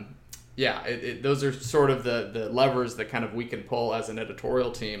 those are sort of the levers that kind of we can pull as an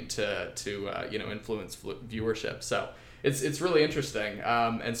editorial team to influence viewership. So it's really interesting.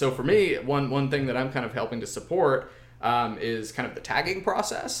 And so for me, one thing that I'm kind of helping to support is kind of the tagging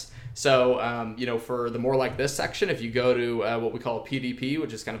process. So, for the More Like This section, if you go to what we call a PDP,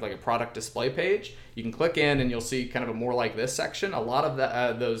 which is kind of like a product display page, you can click in and you'll see kind of a More Like This section. A lot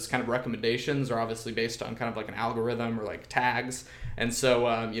of those kind of recommendations are obviously based on kind of like an algorithm or like tags. And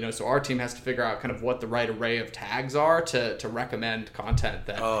so, so our team has to figure out kind of what the right array of tags are to recommend content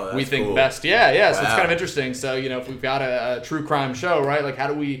that we think best. Yeah. Wow. So it's kind of interesting. So, if we've got a true crime show, right, like how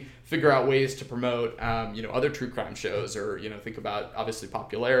do we figure out ways to promote, other true crime shows, or, think about obviously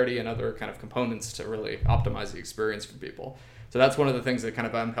popularity and other kind of components to really optimize the experience for people. So that's one of the things that kind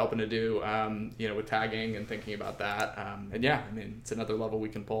of I'm helping to do, with tagging and thinking about that. It's another level we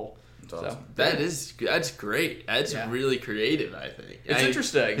can pull. Awesome. So that's great. That's really creative, I think. It's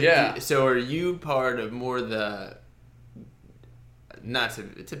interesting, yeah. So are you part of more the, not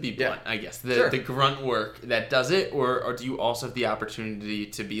to be blunt, I guess, the grunt work that does it, or do you also have the opportunity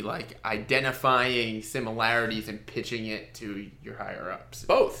to be like identifying similarities and pitching it to your higher ups?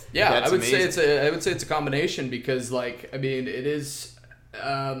 Both. Yeah, That's I would amazing. say it's a combination because it is.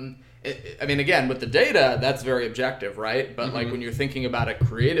 Again, with the data, that's very objective, right? But like when you're thinking about it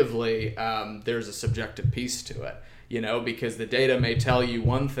creatively, there's a subjective piece to it. Because the data may tell you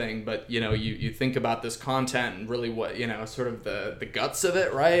one thing, but, you think about this content and really what, sort of the guts of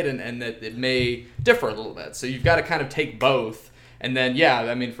it, right? And that it may differ a little bit. So you've got to kind of take both. And then,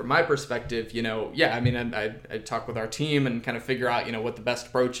 from my perspective, I talk with our team and kind of figure out, what the best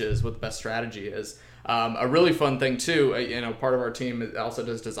approach is, what the best strategy is. A really fun thing too, part of our team also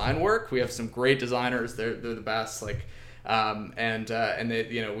does design work. We have some great designers. They're the best, and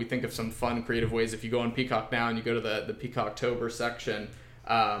they, we think of some fun creative ways. If you go on Peacock now and you go to the Peacocktober section,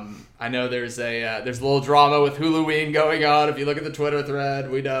 I know there's a little drama with Huluween going on. If you look at the Twitter thread,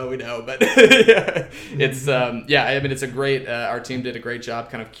 we know, but it's it's a great. Our team did a great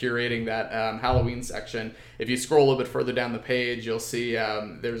job kind of curating that Halloween section. If you scroll a little bit further down the page, you'll see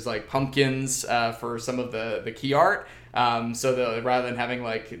there's like pumpkins for some of the key art. So rather than having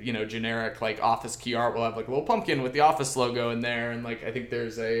generic office key art, we'll have like a little pumpkin with the office logo in there, and I think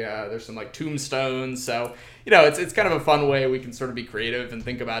there's some tombstones. So it's kind of a fun way we can sort of be creative and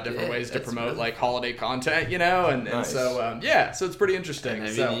think about different ways to promote really holiday content, and so so it's pretty interesting.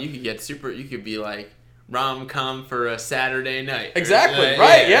 And you could get you could be like rom-com for a Saturday night. Exactly,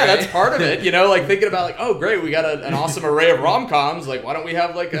 right. Yeah, that's part of it. Thinking about oh great, we got an awesome array of rom-coms. Why don't we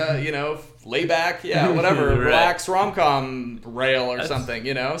have a layback, whatever, right. Relax rom-com rail or something,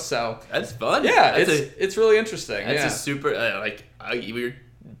 so that's fun. Yeah, it's really interesting. That's a super we were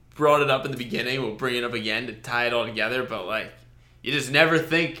brought it up in the beginning. We'll bring it up again to tie it all together. But like, you just never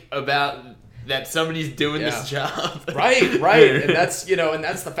think about that somebody's doing this job. Right. And that's, and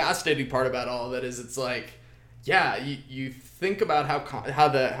that's the fascinating part about all of it is it's like, you think about how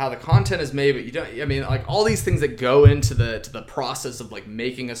the content is made, but you don't. I mean, like all these things that go into the process of like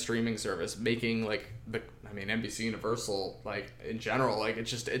making a streaming service, making like NBC Universal, like in general, like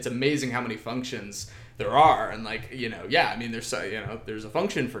it's amazing how many functions there are, and like there's there's a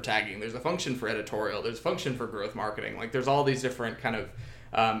function for tagging, there's a function for editorial, there's a function for growth marketing, like there's all these different kind of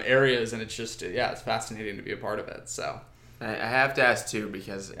areas, and it's just it's fascinating to be a part of it. So I have to ask too,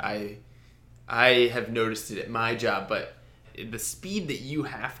 because I have noticed it at my job, but the speed that you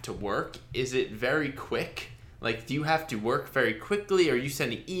have to work, is it very quick? Like, do you have to work very quickly? Are you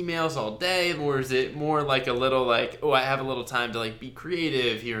sending emails all day? Or is it more like a little like, oh, I have a little time to like be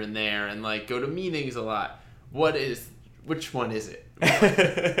creative here and there and like go to meetings a lot? Which one is it?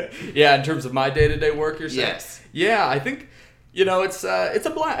 In terms of my day-to-day work, you're saying? Yes. Yeah, I think, it's a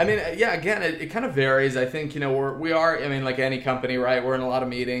blend. I mean, again, it kind of varies. I think, we are, like any company, right? We're in a lot of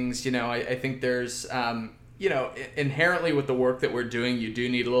meetings. I think there's, inherently with the work that we're doing, you do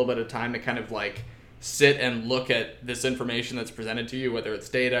need a little bit of time to kind of like sit and look at this information that's presented to you, whether it's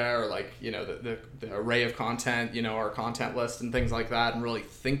data or like, the array of content, our content list and things like that, and really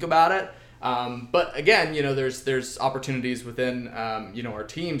think about it. But again, there's opportunities within, our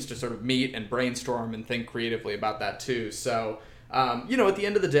teams to sort of meet and brainstorm and think creatively about that too. So, at the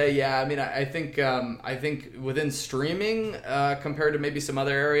end of the day, I think within streaming, compared to maybe some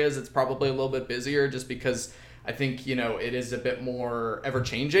other areas, it's probably a little bit busier just because I think, it is a bit more ever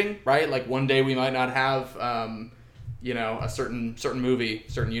changing, right? Like one day we might not have, a certain movie,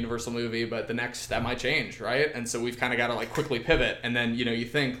 certain Universal movie, but the next that might change, right? And so we've kind of got to like quickly pivot. And then, you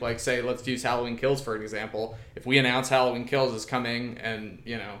think like, say, let's use Halloween Kills, for example. If we announce Halloween Kills is coming and,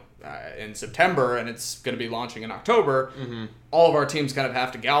 in September and it's going to be launching in October, all of our teams kind of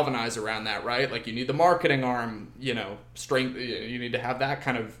have to galvanize around that, right? Like you need the marketing arm, strength, you need to have that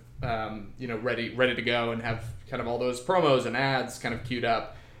kind of, ready to go and have kind of all those promos and ads kind of queued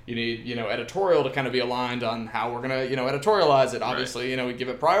up. You need, editorial to kind of be aligned on how we're going to, editorialize it. Obviously, right. We give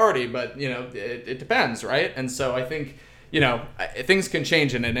it priority, but, it depends, right? And so I think, things can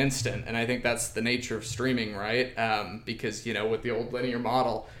change in an instant. And I think that's the nature of streaming, right? Because, with the old linear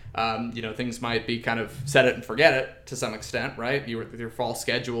model, things might be kind of set it and forget it to some extent, right? With your fall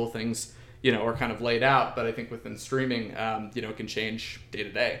schedule, things, are kind of laid out. But I think within streaming, it can change day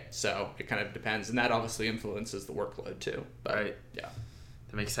to day. So it kind of depends. And that obviously influences the workload too. But, right. Yeah.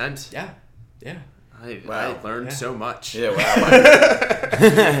 That makes sense. Yeah. I learned so much. Yeah, wow.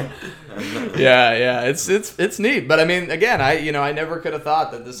 Yeah. It's neat. But I mean, again, I never could have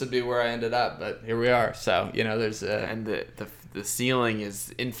thought that this would be where I ended up, but here we are. So, there's and the ceiling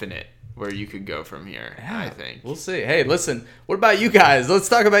is infinite where you could go from here, I think. We'll see. Hey, listen, what about you guys? Let's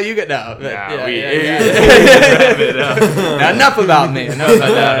talk about you now. Now, enough about me. No.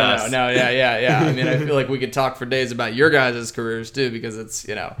 Yeah. I mean, I feel like we could talk for days about your guys' careers too, because it's,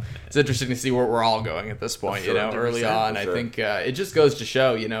 it's interesting to see where we're all going at this point, early on. I think it just goes to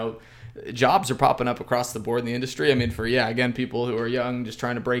show, jobs are popping up across the board in the industry. I mean, for, again, people who are young, just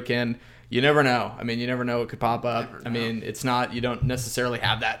trying to break in, you never know. I mean, you never know what could pop up. I mean, it's not, you don't necessarily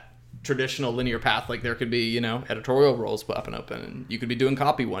have that traditional linear path. Like there could be, editorial roles popping open and you could be doing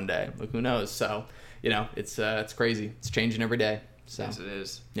copy one day. Like who knows? So, it's crazy. It's changing every day. So yes, it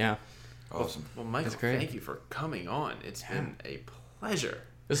is. Yeah. Awesome. Well, Michael, thank you for coming on. It's been a pleasure.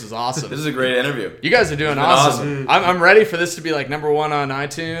 This is awesome. This is a great interview. You guys are doing awesome. I'm ready for this to be like #1 on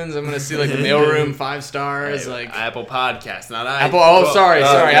iTunes. I'm gonna see like the Mailroom 5 stars, like Apple Podcasts, not Apple. Sorry,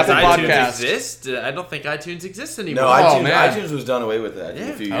 Apple Podcasts exist. I don't think iTunes exists anymore. No, iTunes was done away with that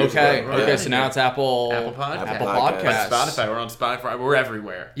a few years ago. Okay, so now it's Apple Podcasts. Apple Podcasts. Spotify. We're on Spotify. We're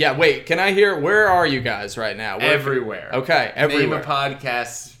everywhere. Yeah. Wait, can I hear? Where are you guys right now? Everywhere. Okay, everywhere. Name a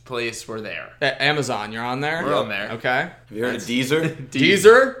podcast place, we're there. Amazon, you're on there? We're on there. Okay. Have you heard of Deezer?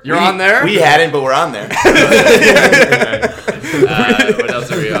 Deezer? You're on there? We hadn't, but we're on there. What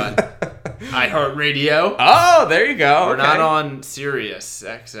else are we on? iHeartRadio. Oh, there you go. We're not on Sirius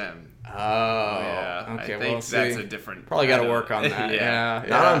XM. Oh, yeah. Okay, I think that's a different. Probably got to work on that. yeah.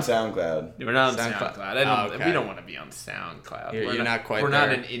 Not on SoundCloud. We're not on SoundCloud. We don't want to be on SoundCloud. You're not quite We're there.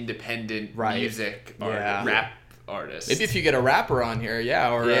 not an independent music or rap artist. Maybe if you get a rapper on here,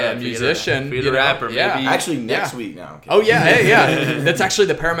 or a musician. If you get a rapper, maybe. Actually, next week now. Okay. Oh, yeah. That's actually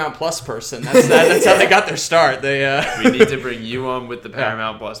the Paramount Plus person. That's how they got their start. They We need to bring you on with the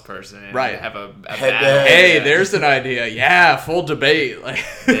Paramount Plus person and have a battle. Hey, there's an idea. Yeah, full debate.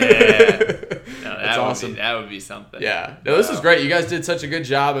 Yeah. No, That's awesome. That would be something. Yeah. No, this is great. You guys did such a good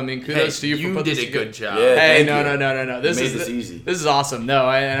job. I mean, kudos to you for putting this You did a together. good job. Yeah, Hey, thank no. you. This Made this easy. This is awesome. No,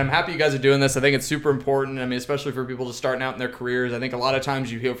 and I'm happy you guys are doing this. I think it's super important. I mean, especially for people just starting out in their careers. I think a lot of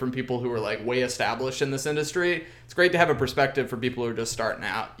times you hear from people who are like way established in this industry. It's great to have a perspective for people who are just starting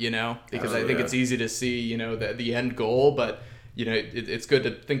out, because I think it's easy to see, the end goal, but it's good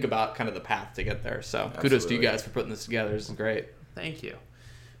to think about kind of the path to get there. So kudos to you guys for putting this together. This is great. Thank you.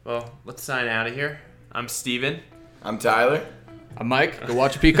 Well, let's sign out of here. I'm Steven. I'm Tyler. I'm Mike. Go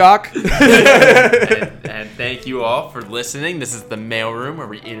watch Peacock. and thank you all for listening. This is the Mailroom, where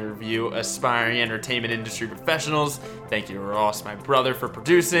we interview aspiring entertainment industry professionals. Thank you to Ross, my brother, for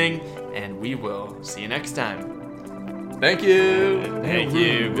producing, and we will see you next time. Thank you. Thank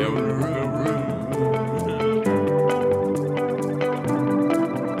you.